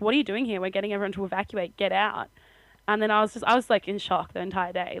building. He's like, "What are you doing here? We're getting everyone to evacuate. Get out." And then I was like in shock the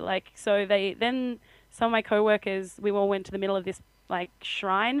entire day. Like so then some of my coworkers, we all went to the middle of this like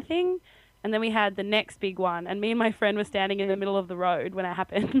shrine thing, and then we had the next big one, and me and my friend were standing in the middle of the road when it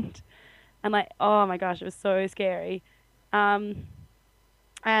happened. And like, oh my gosh, it was so scary. Um,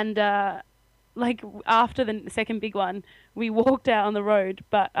 and like after the second big one, we walked out on the road,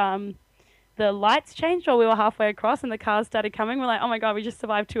 but the lights changed while we were halfway across, and the cars started coming. We're like, oh my god, we just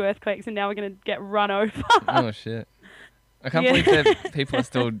survived 2 earthquakes, and now we're gonna get run over. Oh shit! I can't believe that people are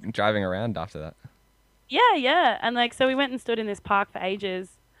still driving around after that. Yeah, and like so we went and stood in this park for ages.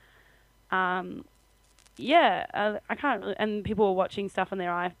 I can't really, and people were watching stuff on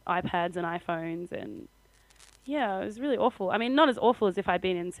their iPads and iPhones, and yeah, it was really awful. I mean, not as awful as if I'd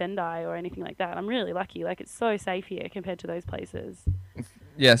been in Sendai or anything like that. I'm really lucky. Like, it's so safe here compared to those places.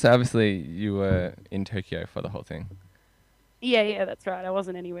 Yeah, so obviously you were in Tokyo for the whole thing. Yeah, that's right. I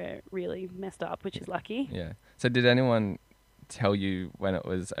wasn't anywhere really messed up, which is lucky. Yeah. So did anyone tell you when it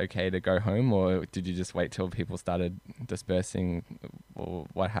was okay to go home, or did you just wait till people started dispersing, or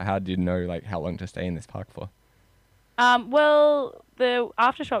what? How did you know like how long to stay in this park for? Well, the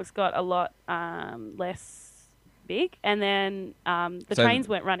aftershocks got a lot less big, and then the trains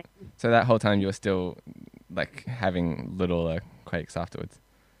weren't running. So that whole time you were still like having little quakes afterwards.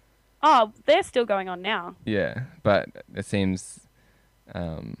 Oh, they're still going on now. Yeah, but it seems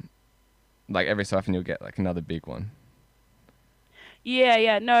like every so often you'll get like another big one.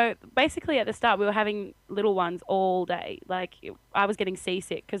 Yeah. No, basically at the start we were having little ones all day. Like I was getting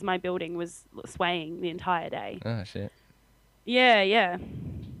seasick because my building was swaying the entire day. Oh shit. Yeah.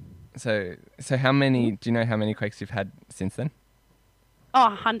 So how many? Do you know how many quakes you've had since then?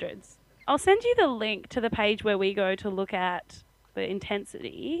 Oh, hundreds. I'll send you the link to the page where we go to look at the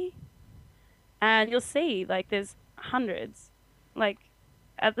intensity, and you'll see like there's hundreds. Like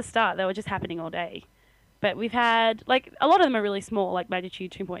at the start they were just happening all day. But we've had, like, a lot of them are really small, like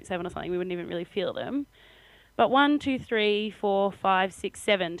magnitude 2.7 or something. We wouldn't even really feel them. But 1, 2, 3, 4, 5, 6,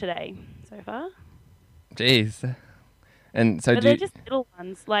 7 today so far. Jeez. And so but they're just little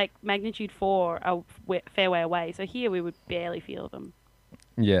ones, like magnitude 4 are a fair way away. So here we would barely feel them.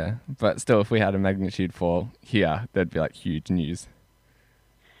 Yeah, but still, if we had a magnitude 4 here, that'd be like huge news.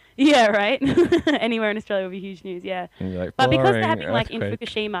 Yeah, right? Anywhere in Australia would be huge news, yeah. Like, but because they're having, earthquake. like, in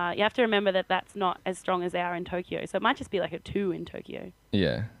Fukushima, you have to remember that that's not as strong as they are in Tokyo. So it might just be like a 2 in Tokyo.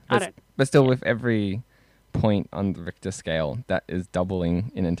 Yeah. But still, with every point on the Richter scale, that is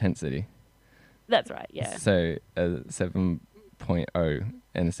doubling in intensity. That's right, yeah. So a 7.0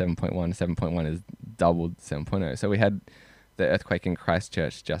 and a 7.1, 7.1 is doubled 7.0. So we had the earthquake in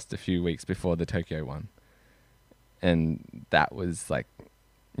Christchurch just a few weeks before the Tokyo one. And that was like,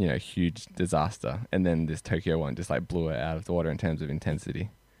 you know, huge disaster. And then this Tokyo one just like blew it out of the water in terms of intensity.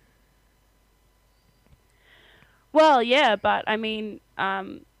 Well, yeah, but I mean,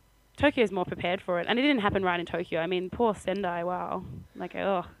 Tokyo's more prepared for it. And it didn't happen right in Tokyo. I mean, poor Sendai, wow. Like,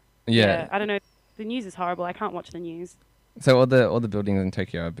 oh. Yeah. I don't know. The news is horrible. I can't watch the news. So all the buildings in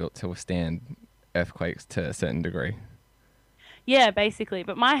Tokyo are built to withstand earthquakes to a certain degree. Yeah, basically.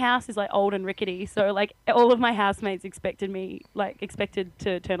 But my house is like old and rickety, so like all of my housemates expected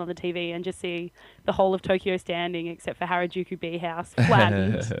to turn on the TV and just see the whole of Tokyo standing, except for Harajuku B House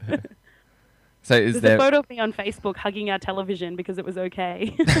flattened. So there's a photo of me on Facebook hugging our television because it was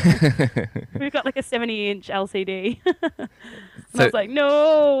okay. We've got like a 70-inch LCD. And I was like,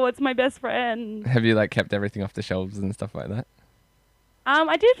 no, it's my best friend. Have you like kept everything off the shelves and stuff like that?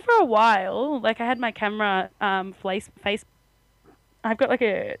 I did for a while. Like I had my camera face. I've got like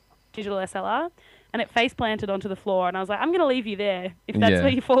a digital SLR, and it face planted onto the floor. And I was like, I'm going to leave you there. If that's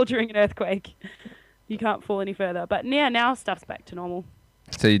where you fall during an earthquake, you can't fall any further. But yeah, now stuff's back to normal.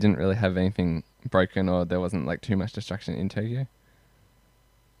 So you didn't really have anything broken, or there wasn't like too much destruction in Tokyo?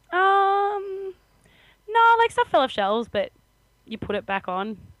 No, like stuff fell off shelves, but you put it back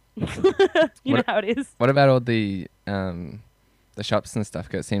on. You know how it is. What about all the shops and stuff?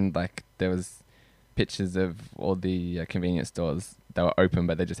 'Cause it seemed like there was pictures of all the convenience stores that were open,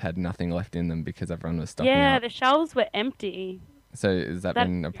 but they just had nothing left in them because everyone was stocking Yeah, up. the shelves were empty. So has that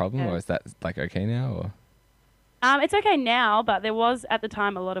been a problem, or is that like okay now? Or It's okay now, but there was at the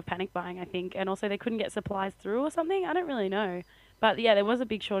time a lot of panic buying, I think, and also they couldn't get supplies through or something. I don't really know, but yeah, there was a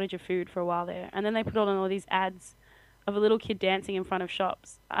big shortage of food for a while there, and then they put on all these ads of a little kid dancing in front of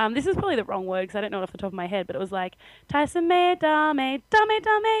shops. This is probably the wrong word because I don't know it off the top of my head, but it was like Tyson me dame dame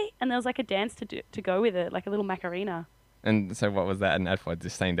dame, and there was like a dance to go with it, like a little Macarena. and so what was that an ad for?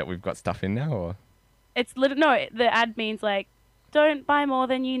 Just saying that we've got stuff in now, or No, the ad means like, don't buy more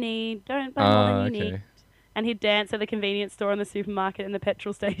than you need, don't buy more than you okay. need. And he'd dance at the convenience store and the supermarket and the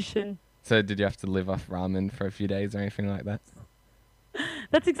petrol station. So did you have to live off ramen for a few days or anything like that?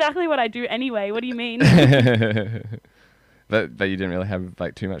 That's exactly what I do anyway. What do you mean? But you didn't really have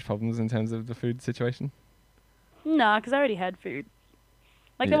like too much problems in terms of the food situation? Nah, because I already had food.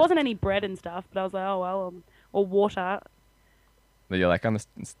 Like, Yeah. there wasn't any bread and stuff, but I was like, oh, well, or water. But you're like, I'm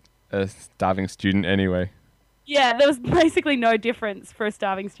a starving student anyway. Yeah, there was basically no difference for a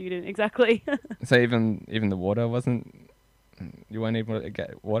starving student. Exactly. So even the water wasn't. You weren't able to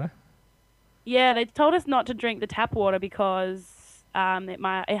get water. Yeah, they told us not to drink the tap water because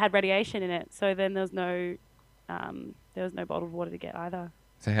it had radiation in it. So then there was no bottled water to get either.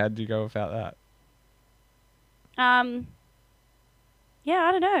 So how did you go without that? Yeah,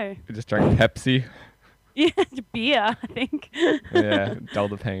 I don't know. You just drank Pepsi. Yeah, beer, I think. Yeah, dull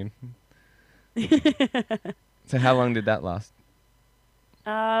the pain. So how long did that last?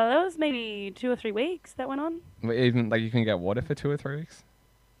 That was maybe 2 or 3 weeks that went on. Even like you can get water for 2 or 3 weeks.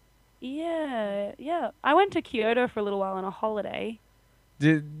 Yeah, yeah. I went to Kyoto for a little while on a holiday.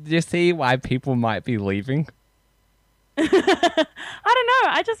 Do you see why people might be leaving? I don't know.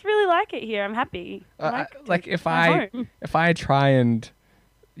 I just really like it here. I'm happy. Like if my home. if I try and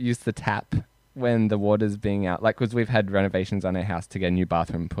use the tap when the water's being out, like because we've had renovations on our house to get a new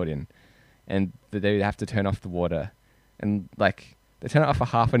bathroom put in, and they have to turn off the water, and like they turn it off for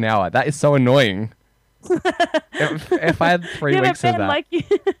half an hour. That is so annoying. if I had 3 Yeah, weeks but of Ben, that, like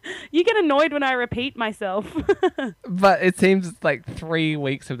you get annoyed when I repeat myself. but it seems like 3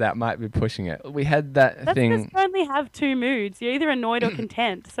 weeks of that might be pushing it. We had that That's thing. because you only have 2 moods. You're either annoyed or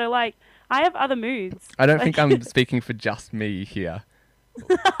content. So like, I have other moods. I don't think I'm speaking for just me here.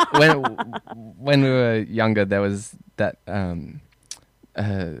 when we were younger, there was that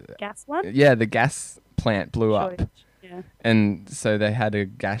Gas one. yeah, the gas plant blew up, Shortage. Yeah. and so they had a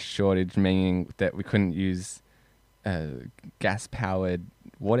gas shortage, meaning that we couldn't use gas-powered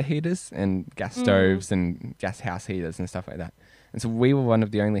water heaters and gas stoves and gas house heaters and stuff like that. And so we were one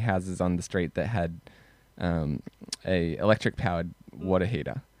of the only houses on the street that had a electric-powered water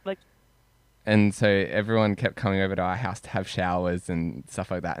heater. And so everyone kept coming over to our house to have showers and stuff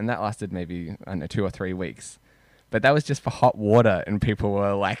like that. And that lasted maybe, I don't know, 2 or 3 weeks. But that was just for hot water, and people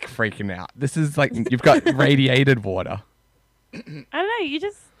were like freaking out. This is like, you've got radiated water. I don't know. You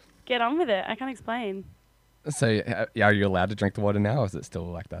just get on with it. I can't explain. So are you allowed to drink the water now, or is it still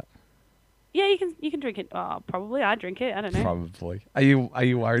like that? Yeah, you can drink it. Oh, probably I drink it. I don't know. Probably. Are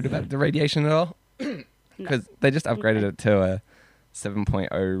you worried about the radiation at all? Because they just upgraded it to a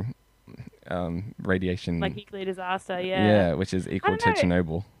 7.0 radiation. Like nuclear disaster. Yeah. Yeah, which is equal to don't know.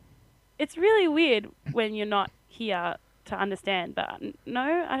 Chernobyl. It's really weird when you're not here to understand. But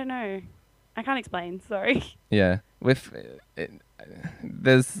no, I don't know. I can't explain. Sorry. Yeah, with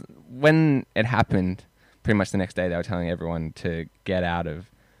there's when it happened, pretty much the next day they were telling everyone to get out of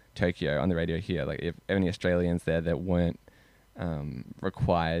Tokyo on the radio here. Like if any Australians there that weren't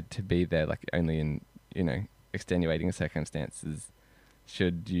required to be there, like only in extenuating circumstances,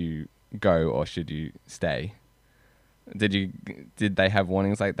 should you go or should you stay? Did they have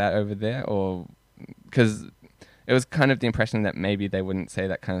warnings like that over there, or because it was kind of the impression that maybe they wouldn't say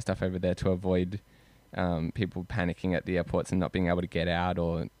that kind of stuff over there to avoid people panicking at the airports and not being able to get out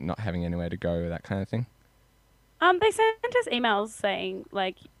or not having anywhere to go, that kind of thing? They sent us emails saying,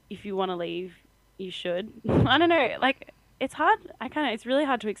 like, if you want to leave, you should. I don't know. Like, it's hard. It's really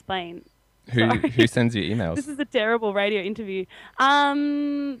hard to explain. Who sends you emails? This is a terrible radio interview.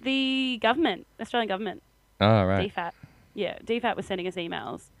 The government, Australian government. Oh, right. DFAT. Yeah, DFAT was sending us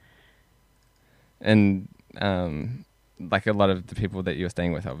emails. And like a lot of the people that you were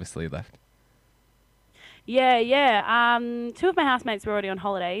staying with obviously left. Yeah. 2 of my housemates were already on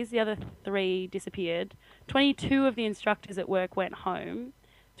holidays. The other 3 disappeared. 22 of the instructors at work went home.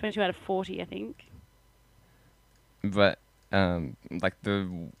 22 out of 40, I think. But like the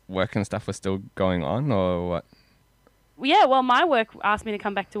work and stuff was still going on, or what? Yeah, well, my work asked me to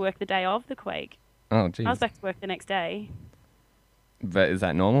come back to work the day of the quake. Oh, geez. I was back to work the next day. But is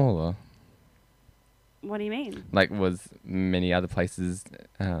that normal, or? What do you mean? Like, was many other places,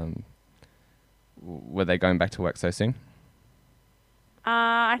 were they going back to work so soon?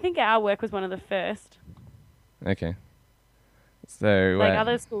 I think our work was one of the first. Okay. So like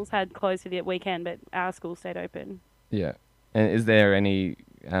other schools had closed for the weekend, but our school stayed open. Yeah. And is there any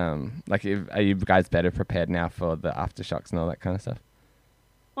are you guys better prepared now for the aftershocks and all that kind of stuff?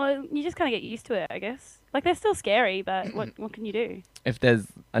 Well, you just kind of get used to it, I guess. Like, they're still scary, but what can you do? If there's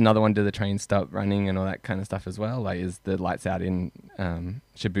another one, do the trains stop running and all that kind of stuff as well? Like, is the lights out in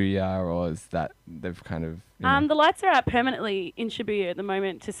Shibuya, or is that they've kind of... The lights are out permanently in Shibuya at the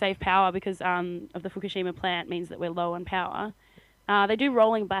moment to save power because of the Fukushima plant means that we're low on power. They do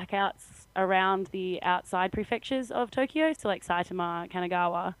rolling blackouts around the outside prefectures of Tokyo, so like Saitama,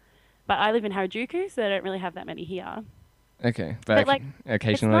 Kanagawa. But I live in Harajuku, so they don't really have that many here. Okay, but like,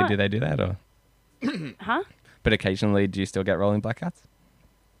 occasionally do they do that, or? Huh? But occasionally, do you still get rolling blackouts?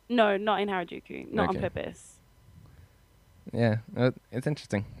 No, not in Harajuku, not on purpose. Yeah, it's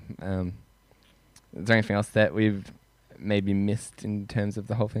interesting. Is there anything else that we've maybe missed in terms of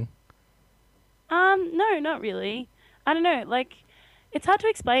the whole thing? No, not really. I don't know, like, it's hard to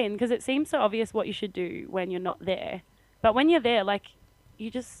explain because it seems so obvious what you should do when you're not there. But when you're there, like,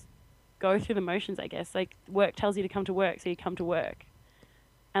 you just go through the motions, I guess. Like, work tells you to come to work, so you come to work.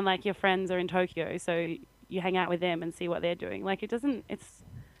 And, like, your friends are in Tokyo, so you hang out with them and see what they're doing. Like, it's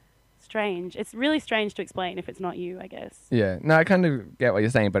strange. It's really strange to explain if it's not you, I guess. Yeah. No, I kind of get what you're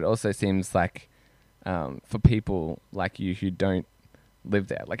saying, but it also seems like for people like you who don't live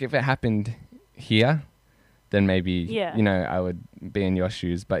there, like, if it happened here, then maybe, I would be in your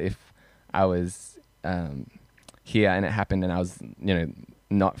shoes. But if I was here and it happened and I was,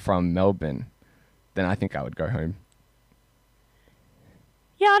 not from Melbourne, then I think I would go home.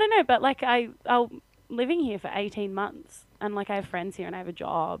 Yeah, I don't know, but like I'm living here for 18 months and like I have friends here and I have a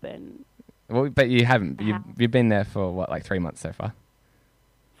job and... Well, but you haven't. You've been there for what, like 3 months so far?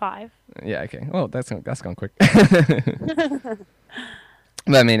 5. Yeah, okay. Well, that's gone quick. But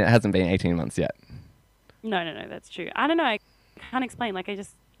I mean, it hasn't been 18 months yet. No, that's true. I don't know. I can't explain. Like,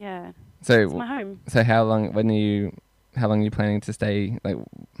 it's my home. So how long are you planning to stay? Like,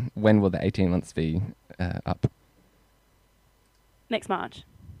 when will the 18 months be up? Next March.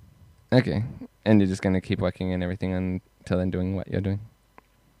 Okay. And you're just going to keep working and everything until then doing what you're doing?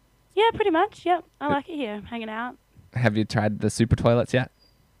 Yeah, pretty much. Yep. I like it here, hanging out. Have you tried the super toilets yet?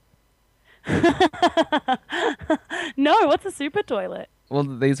 No, what's a super toilet? Well,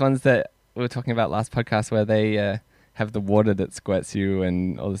 these ones that we were talking about last podcast where they have the water that squirts you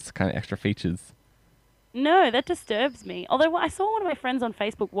and all this kind of extra features. No, that disturbs me. Although I saw one of my friends on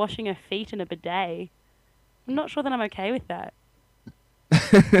Facebook washing her feet in a bidet. I'm not sure that I'm okay with that.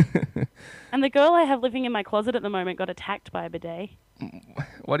 And the girl I have living in my closet at the moment got attacked by a bidet.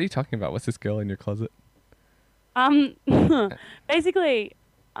 What are you talking about? What's this girl in your closet? Basically,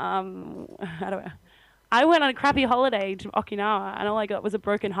 how do I went on a crappy holiday to Okinawa and all I got was a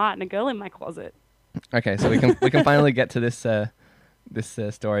broken heart and a girl in my closet. Okay, so we can finally get to this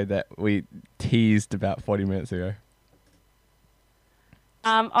story that we teased about 40 minutes ago.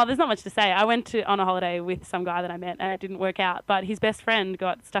 There's not much to say. I went on a holiday with some guy that I met and it didn't work out, but his best friend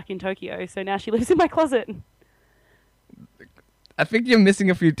got stuck in Tokyo, so now she lives in my closet. I think you're missing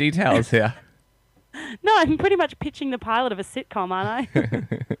a few details here. No, I'm pretty much pitching the pilot of a sitcom, aren't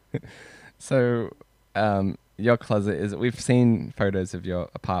I? So, your closet we've seen photos of your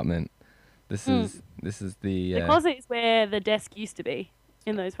apartment. This is the... The closet is where the desk used to be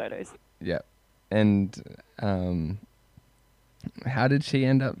in those photos. Yeah. And how did she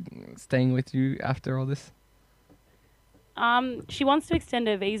end up staying with you after all this? She wants to extend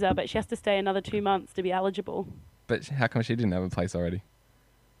her visa, but she has to stay another 2 months to be eligible. But how come she didn't have a place already?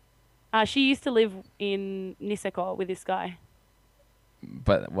 She used to live in Niseko with this guy.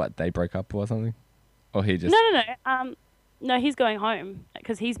 But what, they broke up or something? Or he just... No. No, he's going home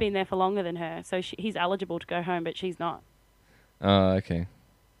because he's been there for longer than her. So he's eligible to go home, but she's not. Oh, okay.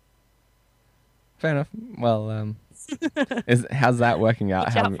 Fair enough. Well, how's that working out?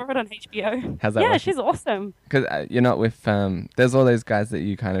 Watch out for it on HBO. How's that? Yeah, she's awesome. Because you're not with. There's all those guys that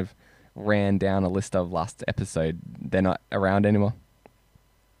you kind of ran down a list of last episode. They're not around anymore.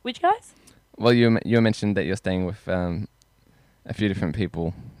 Which guys? Well, you mentioned that you're staying with a few different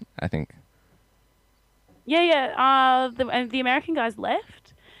people, I think. Yeah. The American guy's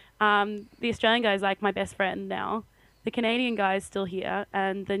left. The Australian guy's like my best friend now. The Canadian guy's still here,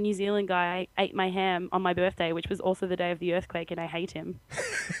 and the New Zealand guy ate my ham on my birthday, which was also the day of the earthquake, and I hate him.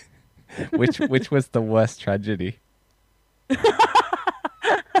 Which was the worst tragedy?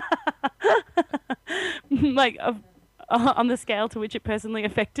 Like on the scale to which it personally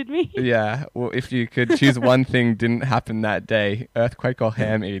affected me. Yeah. Well, if you could choose one thing didn't happen that day, earthquake or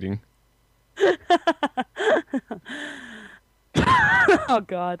ham eating? Oh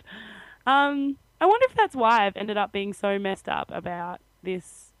God. I wonder if that's why I've ended up being so messed up about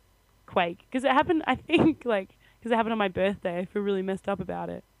this quake because it happened. I think because it happened on my birthday. I feel really messed up about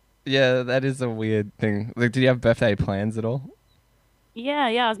it. Yeah, that is a weird thing. Like, did you have birthday plans at all? Yeah.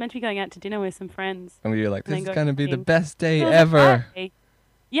 I was meant to be going out to dinner with some friends. And you were like, And this then is go going to be the eating. best day It was a ever. party.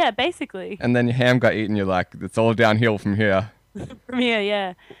 Yeah, basically. And then your ham got eaten. You're like, it's all downhill from here. From here,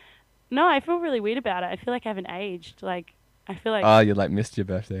 yeah. No, I feel really weird about it. I feel like I haven't aged. Like, I feel like, Oh, you like missed your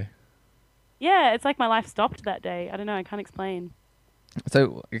birthday. yeah, it's like my life stopped that day. I don't know. I can't explain.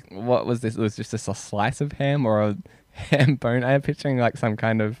 So what was this? It was just a slice of ham or a ham bone? I'm picturing like some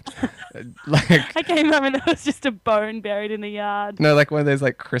kind of like I came home and there was just a bone buried in the yard. no, like one of those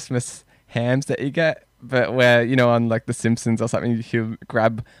like Christmas hams that you get, but where on like The Simpsons or something, you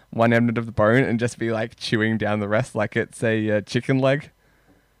grab one end of the bone and just be like chewing down the rest like it's a chicken leg.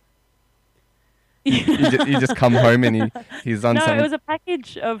 You just come home and he's on No, some it was a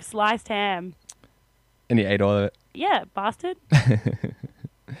package of sliced ham. and he ate all of it. Yeah, bastard.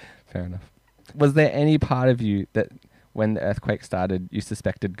 Fair enough. Was there any part of you that when the earthquake started you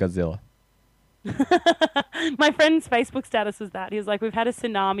suspected Godzilla? My friend's Facebook status was that. He was like, we've had a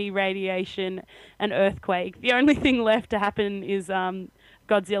tsunami, radiation, and earthquake. The only thing left to happen is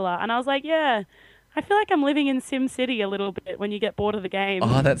Godzilla. And I was like, yeah, I feel like I'm living in Sim City a little bit when you get bored of the game.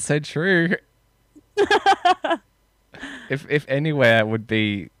 Oh, that's so true. If anywhere would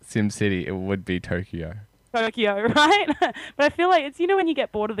be SimCity, it would be Tokyo. Tokyo, right? But I feel like it's, when you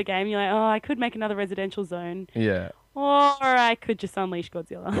get bored of the game, you're like, oh, I could make another residential zone. Yeah. Or I could just unleash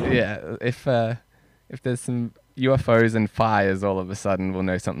Godzilla. Yeah. If there's some UFOs and fires, all of a sudden we'll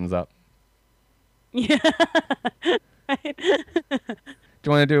know something's up. Yeah. Do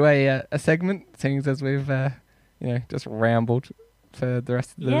you want to do a segment, seeing as we've just rambled for the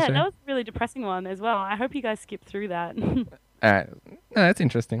rest of the Yeah, show? that was a really depressing one as well. I hope you guys skipped through that. All right. No, that's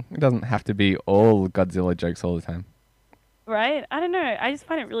interesting. It doesn't have to be all Godzilla jokes all the time. Right? I don't know. I just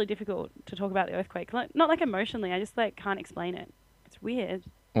find it really difficult to talk about the earthquake. Not like emotionally. I just can't explain it. It's weird.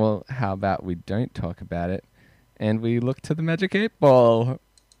 Well, how about we don't talk about it and we look to the Magic 8 Ball?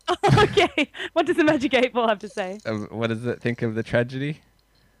 Okay. What does the Magic 8 Ball have to say? What does it think of the tragedy?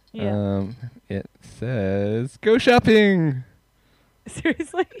 Yeah. It says, go shopping!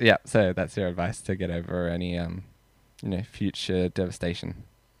 Seriously? Yeah, so that's your advice to get over any, future devastation.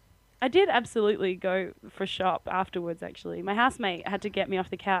 I did absolutely go for shop afterwards, actually. My housemate had to get me off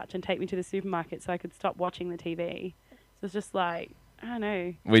the couch and take me to the supermarket so I could stop watching the TV. So it's just like, I don't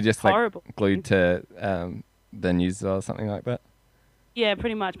know. We just horrible. Glued to the news or something like that. Yeah,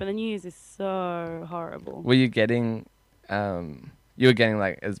 pretty much. But the news is so horrible. Were you getting, you were getting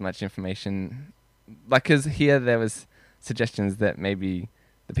like as much information, like, because here there was suggestions that maybe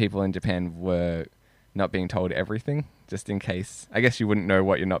the people in Japan were not being told everything, just in case. I guess you wouldn't know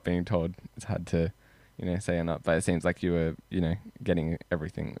what you're not being told. It's hard to, say or not. But it seems like you were, getting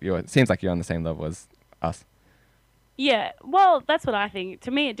everything. It seems like you're on the same level as us. Yeah, well, that's what I think.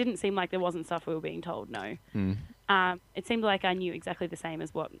 To me, it didn't seem like there wasn't stuff we were being told, no. It seemed like I knew exactly the same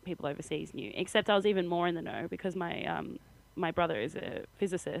as what people overseas knew, except I was even more in the know because my brother is a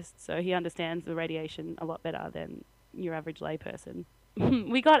physicist, so he understands the radiation a lot better than your average layperson.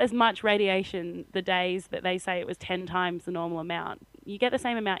 We got as much radiation the days that they say it was 10 times the normal amount. You get the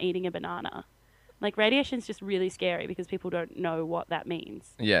same amount eating a banana. Like, radiation's just really scary because people don't know what that means.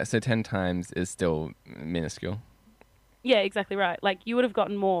 Yeah, so 10 times is still minuscule. Yeah, exactly right. Like, you would have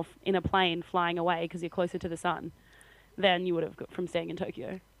gotten more in a plane flying away because you're closer to the sun than you would have got from staying in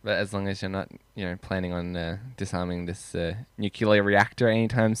Tokyo. But as long as you're not, planning on disarming this nuclear reactor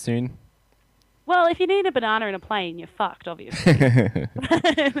anytime soon. Well, if you need a banana in a plane, you're fucked, obviously.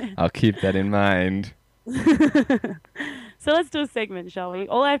 I'll keep that in mind. So let's do a segment, shall we?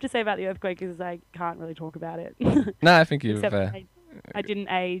 All I have to say about the earthquake is I can't really talk about it. No, I think you've I didn't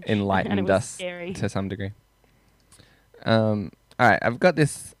age. enlightened and it was us scary. to some degree. All right, I've got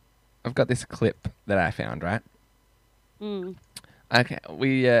this clip that I found, right? Mm. Okay,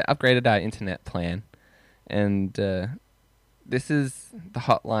 we upgraded our internet plan, and this is the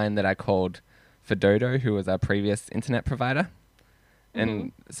hotline that I called for Dodo, who was our previous internet provider.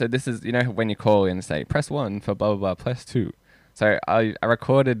 And so this is, when you call in and say, press 1 for blah, blah, blah, press 2. So I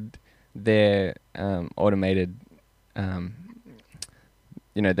recorded their automated, their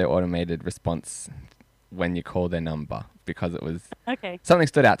automated response when you call their number, because it was something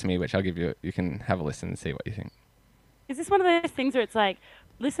stood out to me, which I'll give you. You can have a listen and see what you think. Is this one of those things where it's like,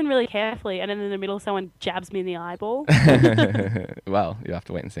 listen really carefully, and then in the middle, someone jabs me in the eyeball. Well, you have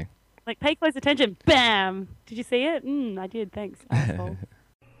to wait and see. Like, pay close attention. Bam! Did you see it? I did. Thanks, asshole.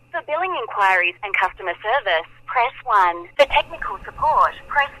 For billing inquiries and customer service, press 1. For technical support,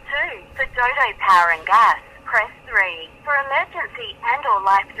 press 2. For Dodo Power and Gas, press 3. For emergency and or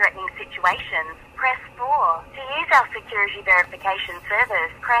life-threatening situations, press 4. To use our security verification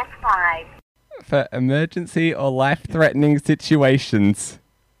service, press 5. For emergency or life-threatening situations.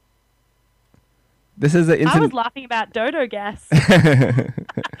 This is I was laughing about Dodo gas.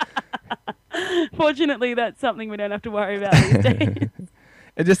 Fortunately, that's something we don't have to worry about these days.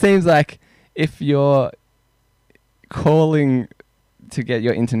 It just seems like if you're calling to get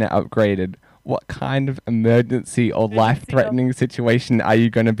your internet upgraded, what kind of emergency or life-threatening situation are you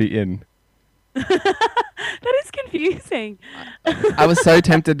going to be in? That is confusing. I was so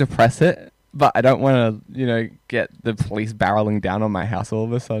tempted to press it, but I don't want to, get the police barreling down on my house all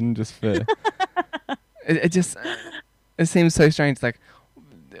of a sudden just for... It seems so strange. Like,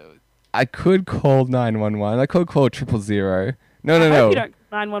 I could call 911. I could call 000. No. You don't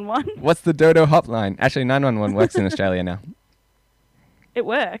 911. What's the Dodo hotline? Actually, 911 works in Australia now. It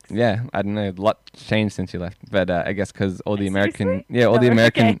works. Yeah, I don't know. A lot changed since you left, but I guess because all the American,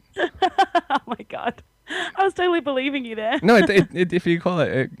 Okay. Oh my god, I was totally believing you there. No, if you call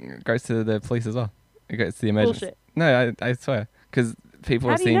it goes to the police as well. It goes to the emergency. Bullshit. No, I swear, because people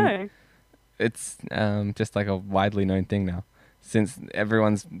How have do seen. you know? It's just like a widely known thing now, since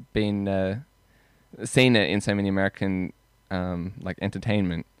everyone's been seen it in so many American like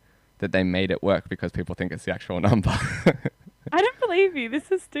entertainment that they made it work because people think it's the actual number. I don't believe you.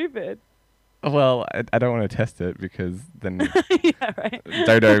 This is stupid. Well, I don't want to test it because then Yeah, right.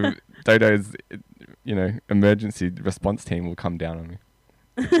 Dodo's emergency response team will come down on me.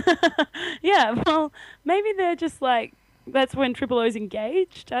 Yeah, well, maybe they're just like, that's when Triple O's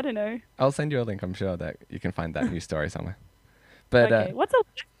engaged. I don't know. I'll send you a link. I'm sure that you can find that news story somewhere. But Okay, what's a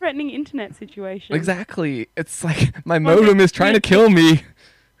threatening internet situation? exactly, it's like my modem is trying to kill me.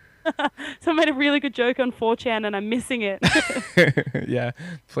 So I made a really good joke on 4chan and I'm missing it. Yeah,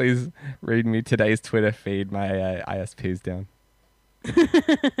 please read me today's Twitter feed. My ISP's down.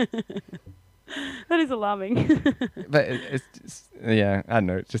 That is alarming. But it's just, yeah, I don't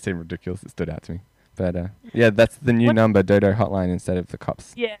know. It just seemed ridiculous. It stood out to me. But yeah, that's the new number, Dodo hotline, instead of the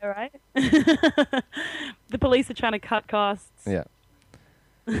cops. Yeah, right? The police are trying to cut costs. Yeah.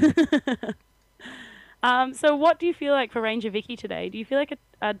 So what do you feel like for Ranger Vicky today? Do you feel like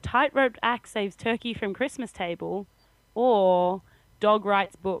a tightrope act saves turkey from Christmas table or dog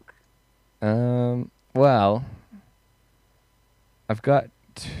writes book? Well, I've got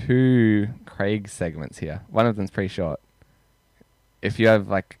 2 Craig segments here. One of them's pretty short. If you have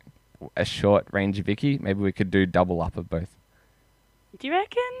like a short Ranger Vicky, maybe we could do double up of both. Do you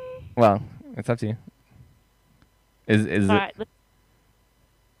reckon? Well, it's up to you. Is All it? right,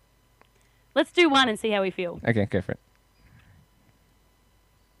 let's do one and see how we feel. Okay, go for it.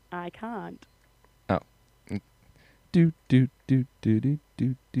 I can't. Oh. Do do do do do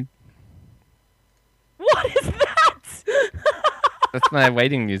do do. What is that? That's my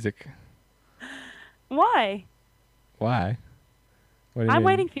waiting music. Why? Why? What do you I'm mean?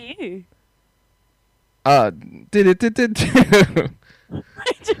 waiting for you. Did it.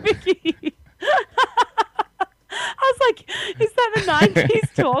 Ranger Vicky. I was like, is that the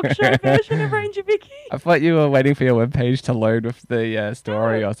 90s talk show version of Ranger Vicky? I thought you were waiting for your webpage to load with the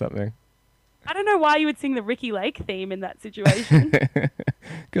story or something. I don't know why you would sing the Ricky Lake theme in that situation.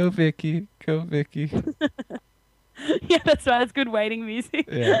 Go Vicky, go Vicky. Yeah, that's right. It's good waiting music.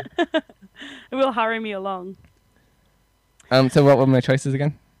 Yeah. It will hurry me along. So what were my choices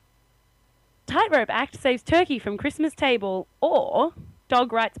again? Tightrope act saves turkey from Christmas table or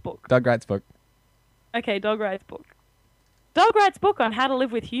dog writes book. Dog writes book. Okay, dog writes book. Dog writes book on how to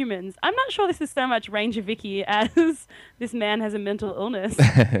live with humans. I'm not sure this is so much Ranger Vicky as this man has a mental illness.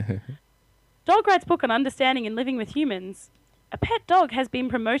 Dog writes book on understanding and living with humans. A pet dog has been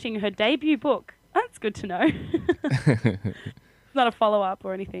promoting her debut book. That's good to know. It's not a follow-up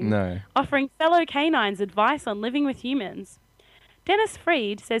or anything. No. Offering fellow canines advice on living with humans. Dennis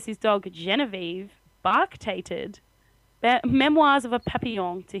Freed says his dog Genevieve bark-tated memoirs of a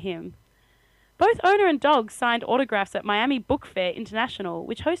papillon to him. Both owner and dog signed autographs at Miami Book Fair International,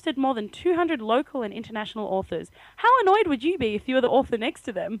 which hosted more than 200 local and international authors. How annoyed would you be if you were the author next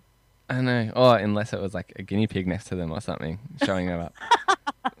to them? I know. Or unless it was like a guinea pig next to them or something, showing them up.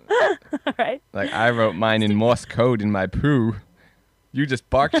 Right? Like, I wrote mine in Morse code in my poo. You just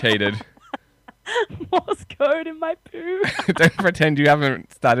bark-tated. Morse code in my poo. Don't pretend you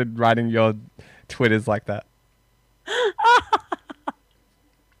haven't started writing your Twitters like that.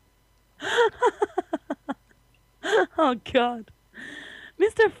 Oh, God.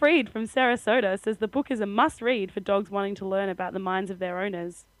 Mr. Freed from Sarasota says the book is a must-read for dogs wanting to learn about the minds of their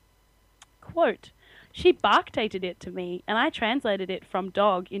owners. Quote, she barktated it to me, and I translated it from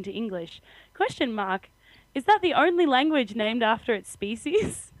dog into English. Question mark. Is that the only language named after its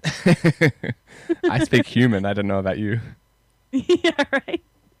species? I speak human. I don't know about you. Yeah, right.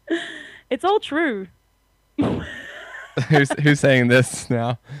 It's all true. Who's saying this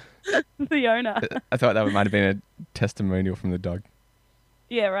now? The owner. I thought that might have been a testimonial from the dog.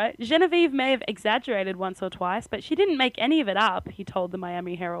 Yeah, right. Genevieve may have exaggerated once or twice, but she didn't make any of it up, he told the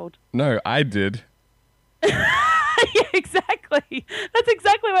Miami Herald. No, I did. Yeah, exactly. That's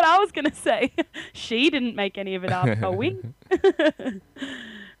exactly what I was going to say. She didn't make any of it up. A wink. The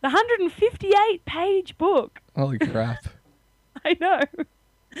 158-page book. Holy crap. I know.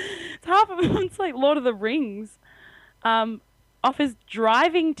 It's half of it. It's like Lord of the Rings. Offers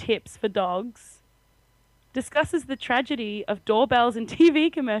driving tips for dogs. Discusses the tragedy of doorbells and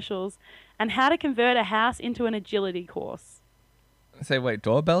TV commercials and how to convert a house into an agility course. Say, wait,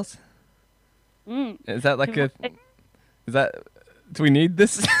 doorbells? Mm. Is that like a... Is that... Do we need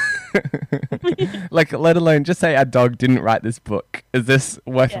this? Like, let alone just say our dog didn't write this book. Is this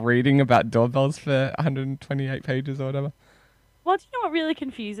worth reading about doorbells for 128 pages or whatever? Well, do you know what really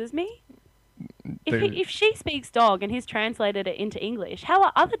confuses me? If she speaks dog and he's translated it into English, how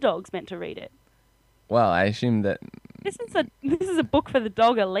are other dogs meant to read it? Well, I assume that... This is a book for the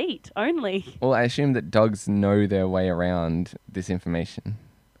dog elite only. Well, I assume that dogs know their way around this information.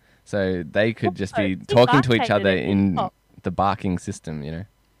 So they could just be talking to each other in the barking system, you know?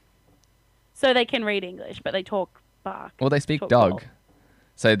 So they can read English, but they talk bark. Well, they speak dog.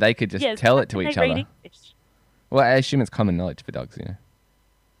 So they could just tell it to each other. English? Well, I assume it's common knowledge for dogs, you know?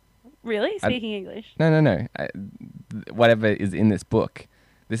 Really? Speaking English? No. Whatever is in this book...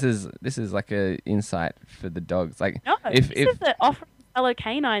 This is like a insight for the dogs. Like, no, this is offering fellow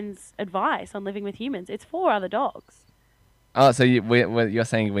canines advice on living with humans. It's for other dogs. Oh, so you're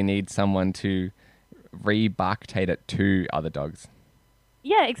saying we need someone to re-barktate it to other dogs?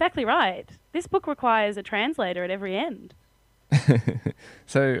 Yeah, exactly right. This book requires a translator at every end.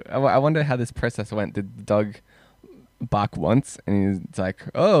 So I wonder how this process went. Did the dog bark once and he's like,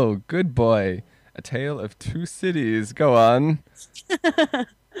 "Oh, good boy, a tale of two cities. Go on."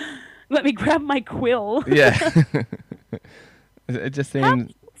 Let me grab my quill. Yeah. It just seems... How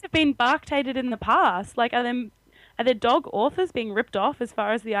many books have been barktated in the past? Like, are there dog authors being ripped off as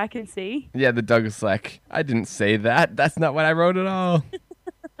far as the eye can see? Yeah, the dog's like, I didn't say that. That's not what I wrote at all.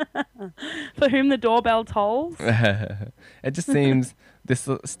 For whom the doorbell tolls? It just seems this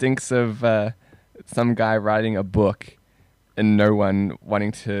stinks of some guy writing a book and no one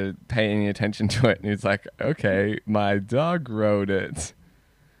wanting to pay any attention to it. And he's like, okay, my dog wrote it.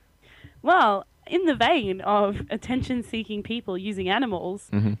 Well, in the vein of attention-seeking people using animals,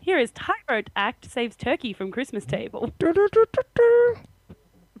 here is Tightrope Act saves turkey from Christmas table.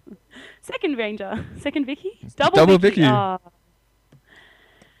 Second Ranger. Second Vicky? Double Vicky. A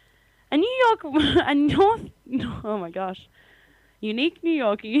unique New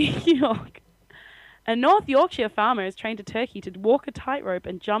York. A North Yorkshire farmer has trained a turkey to walk a tightrope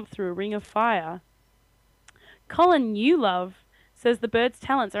and jump through a ring of fire. Colin Newlove says the bird's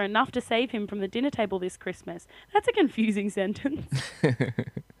talents are enough to save him from the dinner table this Christmas. That's a confusing sentence.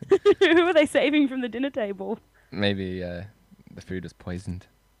 Who are they saving from the dinner table? Maybe the food is poisoned.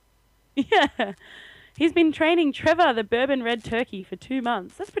 Yeah. He's been training Trevor, the bourbon red turkey, for 2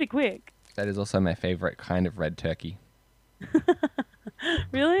 months. That's pretty quick. That is also my favorite kind of red turkey.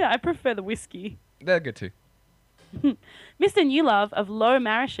 Really? I prefer the whiskey. They're good too. Mr. Newlove of Low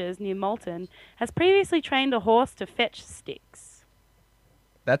Marishes near Moulton has previously trained a horse to fetch sticks.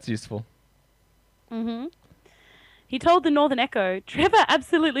 That's useful. He told the Northern Echo, Trevor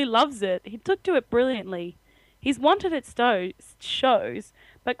absolutely loves it. He took to it brilliantly. He's wanted at shows,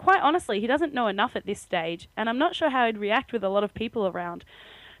 but quite honestly, he doesn't know enough at this stage, and I'm not sure how he'd react with a lot of people around.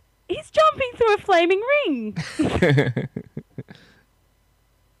 He's jumping through a flaming ring!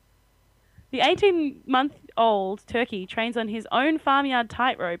 The 18-month-old turkey trains on his own farmyard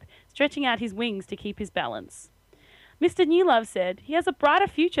tightrope, stretching out his wings to keep his balance. Mr. Newlove said he has a brighter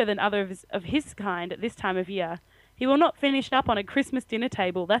future than others of his kind at this time of year. He will not finish up on a Christmas dinner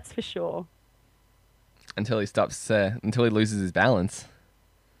table, that's for sure. Until he loses his balance.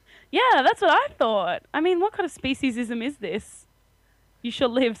 Yeah, that's what I thought. I mean, what kind of speciesism is this? You shall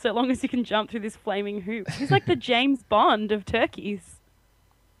live so long as you can jump through this flaming hoop. He's like the James Bond of turkeys.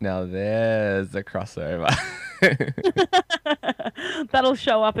 Now there's a crossover. That'll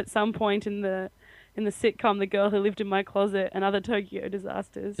show up at some point in the in the sitcom The Girl Who Lived in My Closet and other Tokyo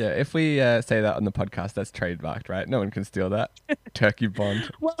disasters. Yeah, if we say that on the podcast, that's trademarked, right? No one can steal that. Turkey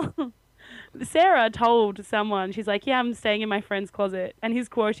Bond. Well, Sarah told someone, she's like, yeah, I'm staying in my friend's closet. And his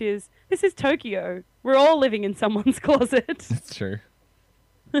quote is, this is Tokyo. We're all living in someone's closet. That's true.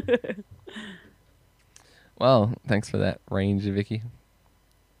 Well, thanks for that range, Vicky.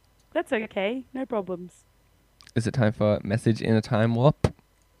 That's okay. No problems. Is it time for Message in a Time Warp?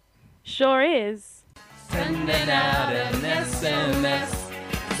 Sure is. Sending out an SMS.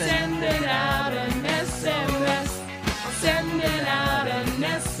 Sending out an SMS. Sending out an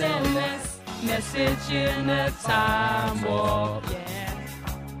SMS. Message in a Time Warp. Yeah.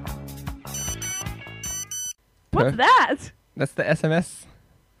 What's that? That's the SMS.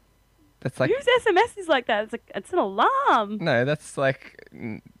 That's like... Whose SMS is like that? It's an alarm. No, that's like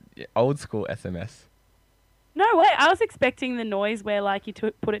old school SMS. No, wait. I was expecting the noise where like you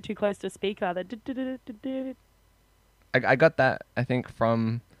put it too close to a speaker. I got that, I think,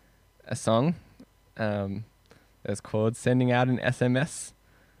 from a song. It's called Sending Out an SMS.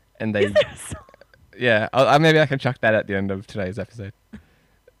 And they... Is there a song? Yeah, maybe I can chuck that at the end of today's episode.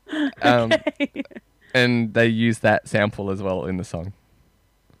 Okay. And they use that sample as well in the song.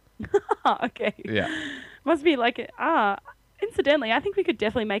 Okay. Yeah. Must be like incidentally, I think we could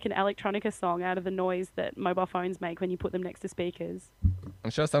definitely make an electronica song out of the noise that mobile phones make when you put them next to speakers.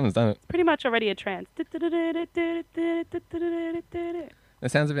 I'm sure someone's done it. Pretty much already a trance. It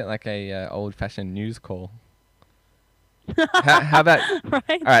sounds a bit like a old-fashioned news call. How about... Right?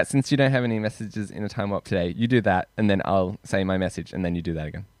 All right, since you don't have any messages in a time warp today, you do that, and then I'll say my message, and then you do that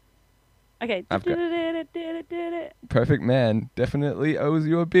again. Okay. I've got... Perfect man definitely owes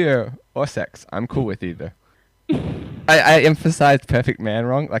you a beer or sex. I'm cool with either. I emphasized perfect man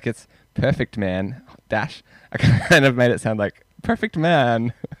wrong. Like it's perfect man dash. I kind of made it sound like perfect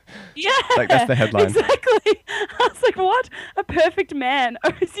man. Yeah. Like that's the headline. Exactly. I was like, what? A perfect man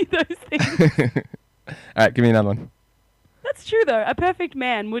owes you those things. All right, give me another one. That's true though. A perfect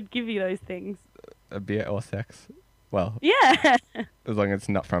man would give you those things. A beer or sex. Well, Yeah. as long as it's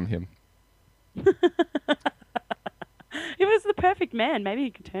not from him. If it was the perfect man, maybe he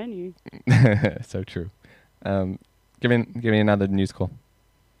could turn you. So true. Give me another news call.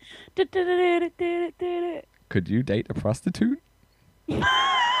 Could you date a prostitute?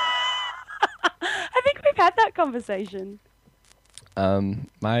 I think we've had that conversation.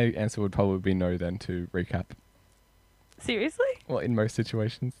 My answer would probably be no then, to recap. Seriously? Well, in most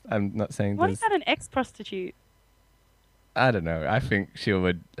situations. I'm not saying What there's... about an ex-prostitute? I don't know. I think she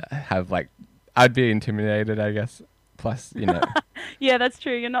would have like... I'd be intimidated, I guess. Plus, you know... Yeah, that's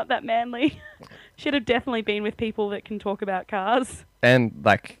true. You're not that manly. Should have definitely been with people that can talk about cars. And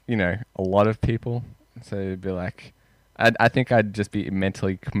like, you know, a lot of people. So it'd be like... I think I'd just be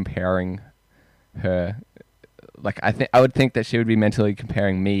mentally comparing her... Like, I would think that she would be mentally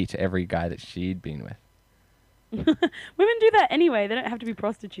comparing me to every guy that she'd been with. Women do that anyway. They don't have to be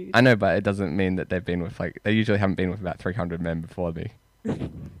prostitutes. I know, but it doesn't mean that they've been with like... They usually haven't been with about 300 men before me.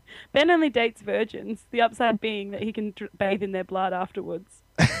 Ben only dates virgins. The upside being that he can bathe in their blood afterwards.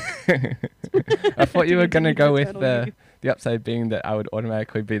 I thought you were going to go with the upside being that I would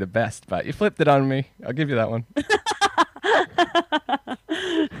automatically be the best, but you flipped it on me. I'll give you that one.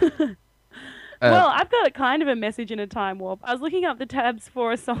 Well, I've got a kind of a message in a time warp. I was looking up the tabs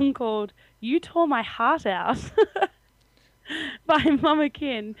for a song called You Tore My Heart Out by Mama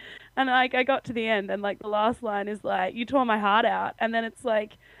Kin. And I got to the end and like the last line is like, you tore my heart out. And then it's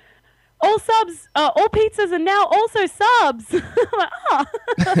like, all pizzas are now also subs. I'm like, oh.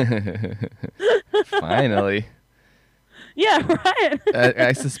 Finally. Yeah, right.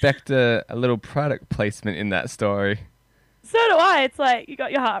 I suspect a little product placement in that story. So do I. It's like, you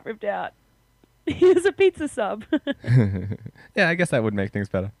got your heart ripped out. Here's a pizza sub. Yeah, I guess that would make things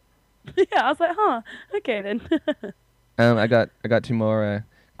better. Yeah, I was like, huh, okay then. I got two more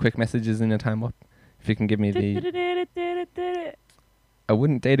quick messages in a time warp. If you can give me the... I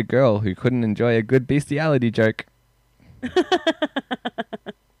wouldn't date a girl who couldn't enjoy a good bestiality joke.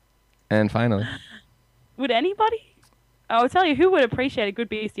 And finally. Would anybody? I'll tell you who would appreciate a good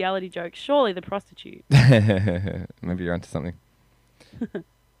bestiality joke. Surely the prostitute. Maybe you're onto something.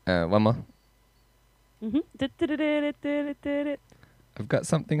 One more. I've got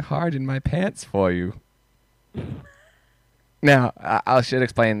something hard in my pants for you. Now, I should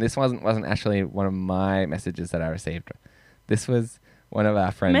explain. This wasn't actually one of my messages that I received. This was one of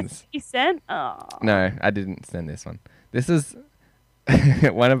our friends. Message you sent? Oh. No, I didn't send this one. This is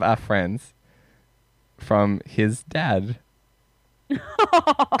one of our friends from his dad.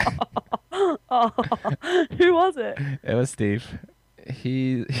 Oh, who was it? It was Steve.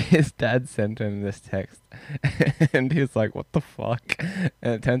 his dad sent him this text, and he was like, "What the fuck?"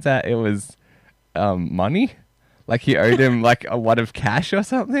 And it turns out it was money, like he owed him like a wad of cash or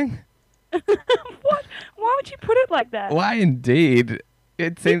something. What? Why would you put it like that? Why indeed?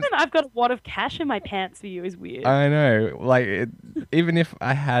 It seems. Even I've got a wad of cash in my pants for you is weird. I know, like even if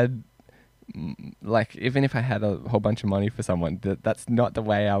I had. Even if I had a whole bunch of money for someone, that's not the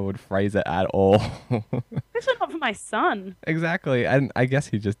way I would phrase it at all. Especially not for my son. Exactly. And I guess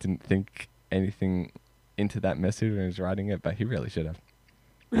he just didn't think anything into that message when he was writing it, but he really should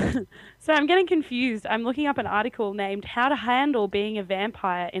have. So I'm getting confused. I'm looking up an article named How to Handle Being a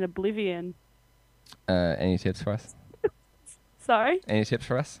Vampire in Oblivion. Any tips for us? Sorry? Any tips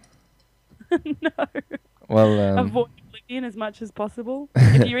for us? No. Well, avoid Oblivion as much as possible.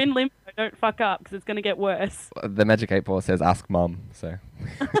 If you're in limbo, don't fuck up because it's going to get worse. The Magic 8 Ball says ask mum, so.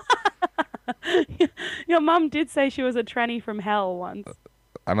 Your mum did say she was a tranny from hell once.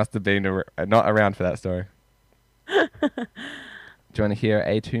 I must have been not around for that story. Do you want to hear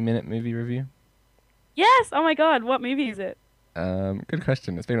a 2-minute movie review? Yes! Oh my god, what movie is it? Good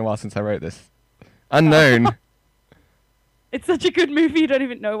question. It's been a while since I wrote this. Unknown. It's such a good movie, you don't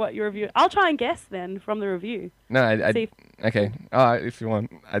even know what you review. I'll try and guess then from the review. No, okay. If you want,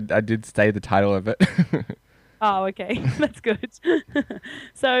 I did say the title of it. Oh, okay. That's good.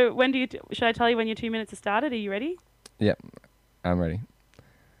 So when should I tell you when your 2 minutes have started? Are you ready? Yep, I'm ready.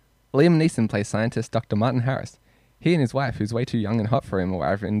 Liam Neeson plays scientist Dr. Martin Harris. He and his wife, who's way too young and hot for him,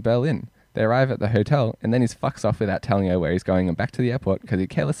 arrive in Berlin. They arrive at the hotel, and then he fucks off without telling her where he's going and back to the airport because he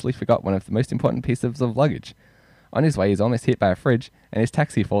carelessly forgot one of the most important pieces of luggage. On his way, he's almost hit by a fridge, and his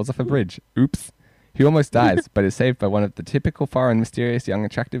taxi falls off a bridge. Oops. He almost dies, but is saved by one of the typical foreign, mysterious, young,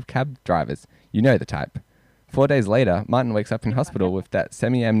 attractive cab drivers. You know the type. 4 days later, Martin wakes up in hospital with that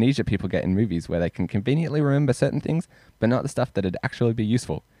semi-amnesia people get in movies where they can conveniently remember certain things, but not the stuff that'd actually be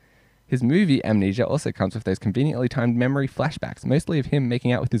useful. His movie amnesia also comes with those conveniently timed memory flashbacks, mostly of him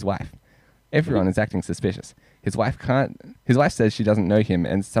making out with his wife. Everyone is acting suspicious. His wife says she doesn't know him,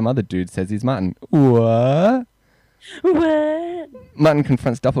 and some other dude says he's Martin. What? What? Martin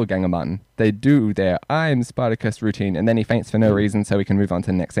confronts Doppelganger Martin. They do their I'm Spartacus routine, and then he faints for no reason so we can move on to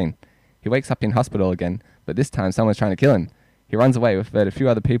the next scene. He wakes up in hospital again, but this time someone's trying to kill him. He runs away with but a few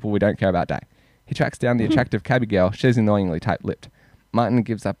other people we don't care about die. He tracks down the attractive cabbie girl. She's annoyingly tight-lipped. Martin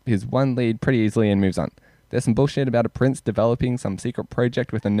gives up his one lead pretty easily and moves on. There's some bullshit about a prince developing some secret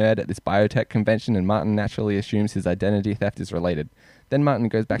project with a nerd at this biotech convention, and Martin naturally assumes his identity theft is related. Then Martin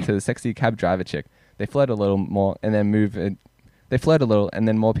goes back to the sexy cab driver chick. They flirt a little more and then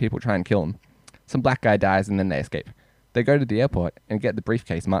more people try and kill him. Some black guy dies and then they escape. They go to the airport and get the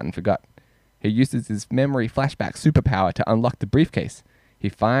briefcase Martin forgot. He uses his memory flashback superpower to unlock the briefcase. He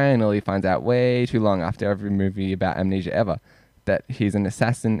finally finds out way too long after every movie about amnesia ever that he's an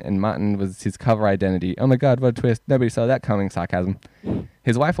assassin and Martin was his cover identity. Oh my god, what a twist. Nobody saw that coming, sarcasm.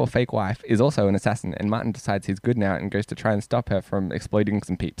 His wife or fake wife is also an assassin, and Martin decides he's good now and goes to try and stop her from exploiting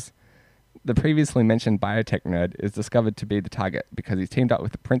some peeps. The previously mentioned biotech nerd is discovered to be the target because he's teamed up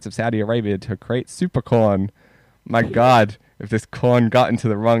with the Prince of Saudi Arabia to create super corn. My god, if this corn got into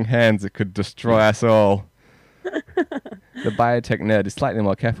the wrong hands, it could destroy us all. The biotech nerd is slightly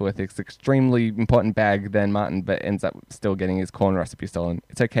more careful with his extremely important bag than Martin, but ends up still getting his corn recipe stolen.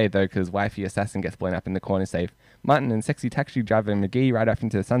 It's okay though, because wifey assassin gets blown up and the corn is safe. Martin and sexy taxi driver McGee ride off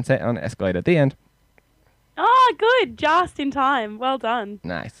into the sunset on an escalator. The end. Oh, good. Just in time. Well done.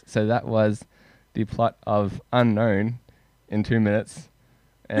 Nice. So that was the plot of Unknown in 2 minutes,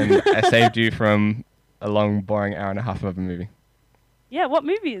 and I saved you from a long, boring hour and a half of a movie. Yeah, what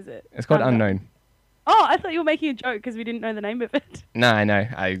movie is it? It's called Unknown. Oh, I thought you were making a joke because we didn't know the name of it. No, I know.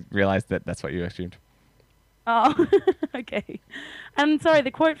 I realized that that's what you assumed. Oh, okay. And sorry, the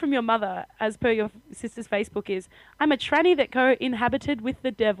quote from your mother, as per your sister's Facebook, is, "I'm a tranny that co-inhabited with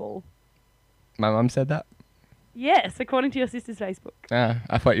the devil." My mum said that? Yes, according to your sister's Facebook.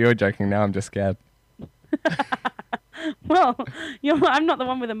 I thought you were joking. Now I'm just scared. Well, I'm not the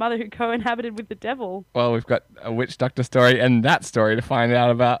one with a mother who co-inhabited with the devil. Well, we've got a witch doctor story and that story to find out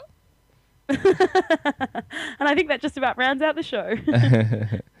about. And I think that just about rounds out the show.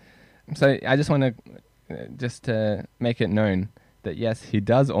 So I just want to make it known that yes, he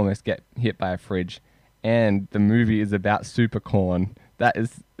does almost get hit by a fridge, and the movie is about super corn. That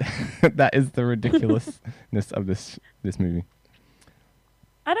is that is the ridiculousness of this movie.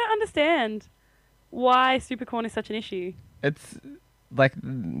 I don't understand why super corn is such an issue. It's like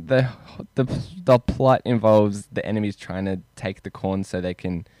the plot involves the enemies trying to take the corn so they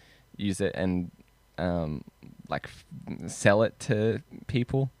can use it and sell it to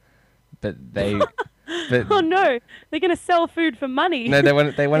people, but they But Oh no, they're going to sell food for money. no, they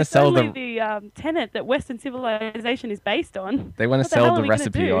want to It's sell only the the tenet that Western civilization is based on. they want to What the hell sell are the we gonna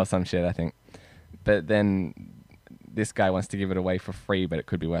recipe do? or some shit, I think. But then this guy wants to give it away for free, but it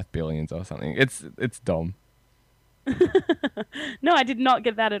could be worth billions or something. It's dumb. No, I did not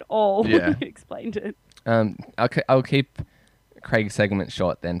get that at all Yeah. when you explained it. I'll keep Craig's segment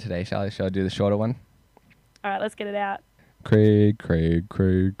short then today. Shall I do the shorter one? All right, let's get it out. Craig.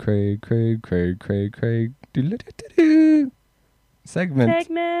 Do-do-do-do-do.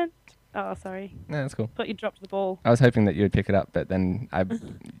 Segment. Oh, sorry. No, that's cool. Thought you dropped the ball. I was hoping that you would pick it up, but then I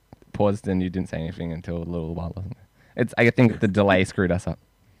paused and you didn't say anything until a little while. I think the delay screwed us up.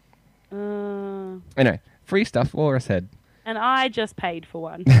 Anyway, free stuffed walrus head. And I just paid for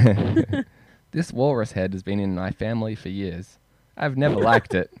one. This walrus head has been in my family for years. I've never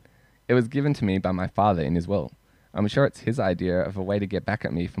liked it. It was given to me by my father in his will. I'm sure it's his idea of a way to get back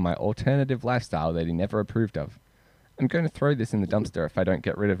at me for my alternative lifestyle that he never approved of. I'm going to throw this in the dumpster if I don't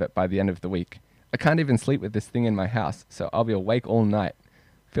get rid of it by the end of the week. I can't even sleep with this thing in my house, so I'll be awake all night.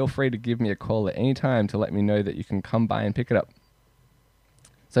 Feel free to give me a call at any time to let me know that you can come by and pick it up.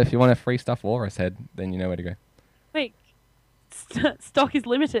 So if you want a free stuffed walrus head, then you know where to go. Wait, stock is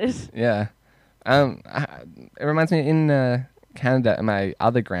limited. Yeah. It reminds me, in Canada, at my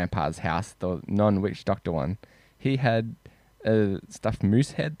other grandpa's house, the non-witch doctor one, he had a stuffed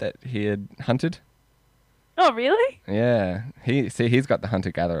moose head that he had hunted. Oh, really? Yeah. He's got the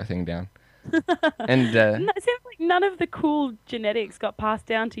hunter-gatherer thing down. And It seems like none of the cool genetics got passed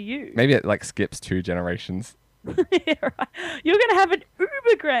down to you. maybe it like skips 2 generations. Yeah, right. You're going to have an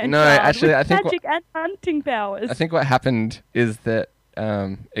uber grandchild No, actually, with I think magic and hunting powers. I think what happened is that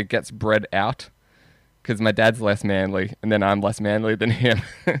it gets bred out because my dad's less manly, and then I'm less manly than him.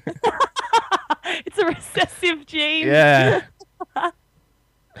 It's a recessive gene. Yeah.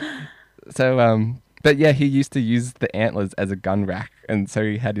 So, but yeah, he used to use the antlers as a gun rack, and so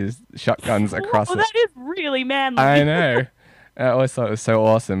he had his shotguns across Well, it. that is really manly. I know. I always thought it was so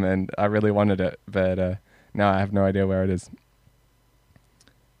awesome, and I really wanted it, but now I have no idea where it is.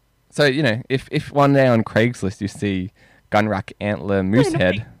 So, if one day on Craigslist you see gun rack antler moose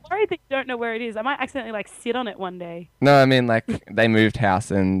head. I'm worried that you don't know where it is. I might accidentally sit on it one day. No, I mean they moved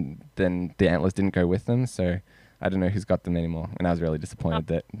house and then the antlers didn't go with them, so I don't know who's got them anymore. And I was really disappointed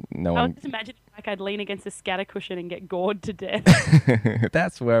that no I one. was just imagining I'd lean against a scatter cushion and get gored to death.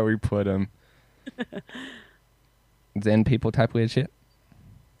 That's where we put them. Zen people type weird shit.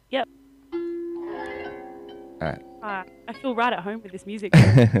 Yep. Alright. I feel right at home with this music.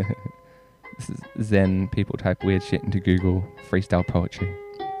 This is Zen people type weird shit into Google freestyle poetry.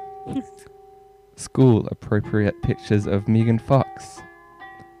 School appropriate pictures of Megan Fox.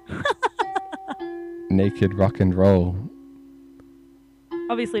 Naked rock and roll.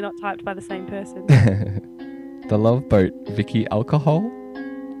 Obviously not typed by the same person. The Love Boat, Vicky Alcohol.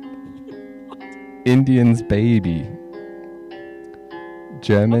 Indian's Baby.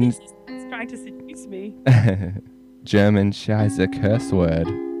 German. It's trying to seduce me. German Scheiße curse word.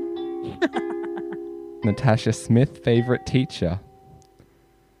 Natasha Smith favorite teacher.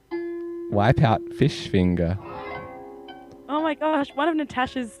 Wipeout fish finger. Oh my gosh, one of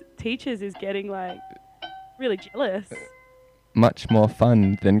Natasha's teachers is getting really jealous. Much more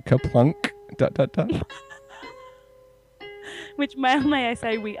fun than Kaplunk. ... Which may I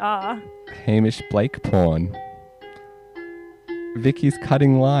say we are. Hamish Blake porn. Vicky's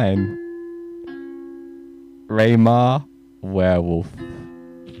cutting line. Raymar werewolf.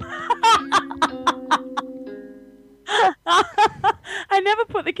 I never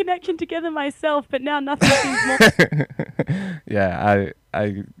put the connection together myself, but now nothing seems more. Yeah,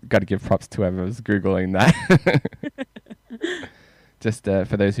 I got to give props to whoever was Googling that. Just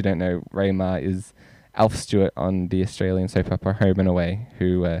for those who don't know, Raymar is Alf Stewart on the Australian soap opera Home and Away,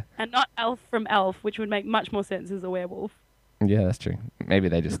 who... and not Elf from Elf, which would make much more sense as a werewolf. Yeah, that's true. Maybe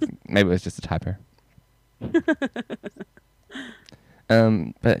it was just a typo.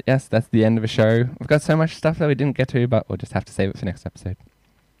 But yes, that's the end of a show. We've got so much stuff that we didn't get to, but we'll just have to save it for next episode.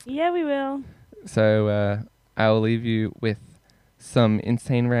 Yeah, we will. So I will leave you with some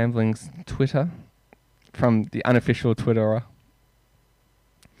Insane Ramblings Twitter from the unofficial Twitterer.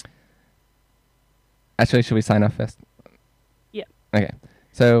 Actually, should we sign off first? Yeah. Okay.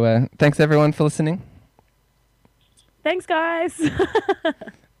 So thanks everyone for listening. Thanks, guys.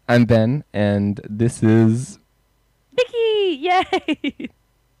 I'm Ben, and this is... Vicky! Yay!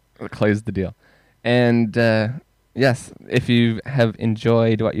 We'll close the deal. And yes, if you have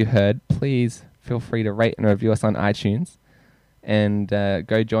enjoyed what you heard, please feel free to rate and review us on iTunes. And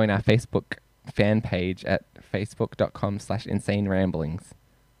go join our Facebook fan page at facebook.com/insaneramblings.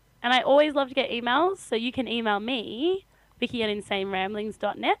 And I always love to get emails, so you can email me,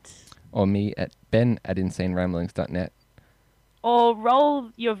 Vicky@insaneramblings.net. Or me at ben@insaneramblings.net. Or roll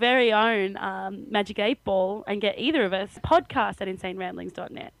your very own Magic 8 Ball and get either of us,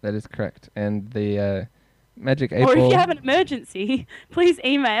 podcast@insaneramblings.net. That is correct. And the Magic 8 Or Ball... if you have an emergency, please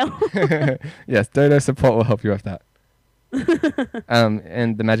email. Yes, Dodo support will help you with that.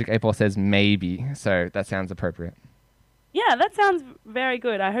 And the Magic 8 Ball says maybe, so that sounds appropriate. Yeah, that sounds very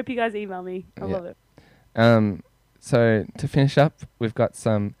good. I hope you guys email me. I love it. So to finish up, we've got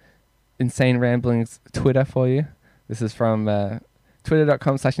some Insane Ramblings Twitter for you. This is from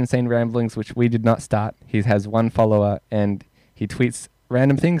twitter.com/Insane Ramblings, which we did not start. He has one follower and he tweets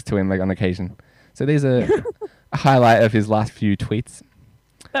random things to him like on occasion. So these are a highlight of his last few tweets.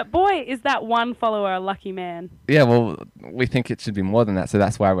 But boy, is that one follower a lucky man. Yeah, well, we think it should be more than that, so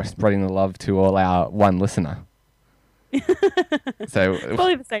that's why we're spreading the love to all our one listener. So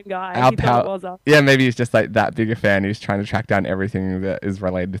probably the same guy. Yeah, maybe he's just like that big a fan. He's trying to track down everything that is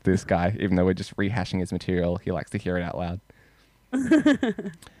related to this guy, even though we're just rehashing his material. He likes to hear it out loud. All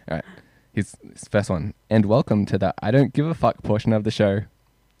right, his first one. And welcome to the I don't give a fuck portion of the show.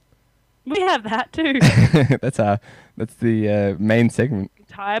 We have that too. That's the main segment.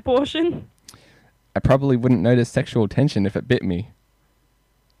 Entire portion. I probably wouldn't notice sexual tension if it bit me.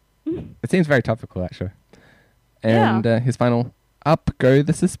 It seems very topical, actually. And his final, up go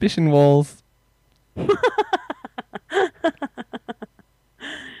the suspicion walls. I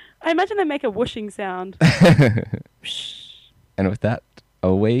imagine they make a whooshing sound. And with that,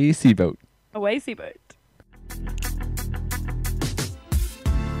 away Seaboat. Away Seaboat.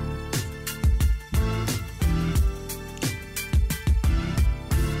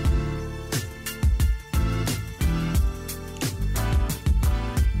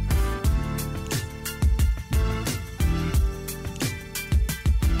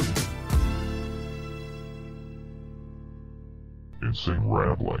 Insane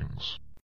Ramblings.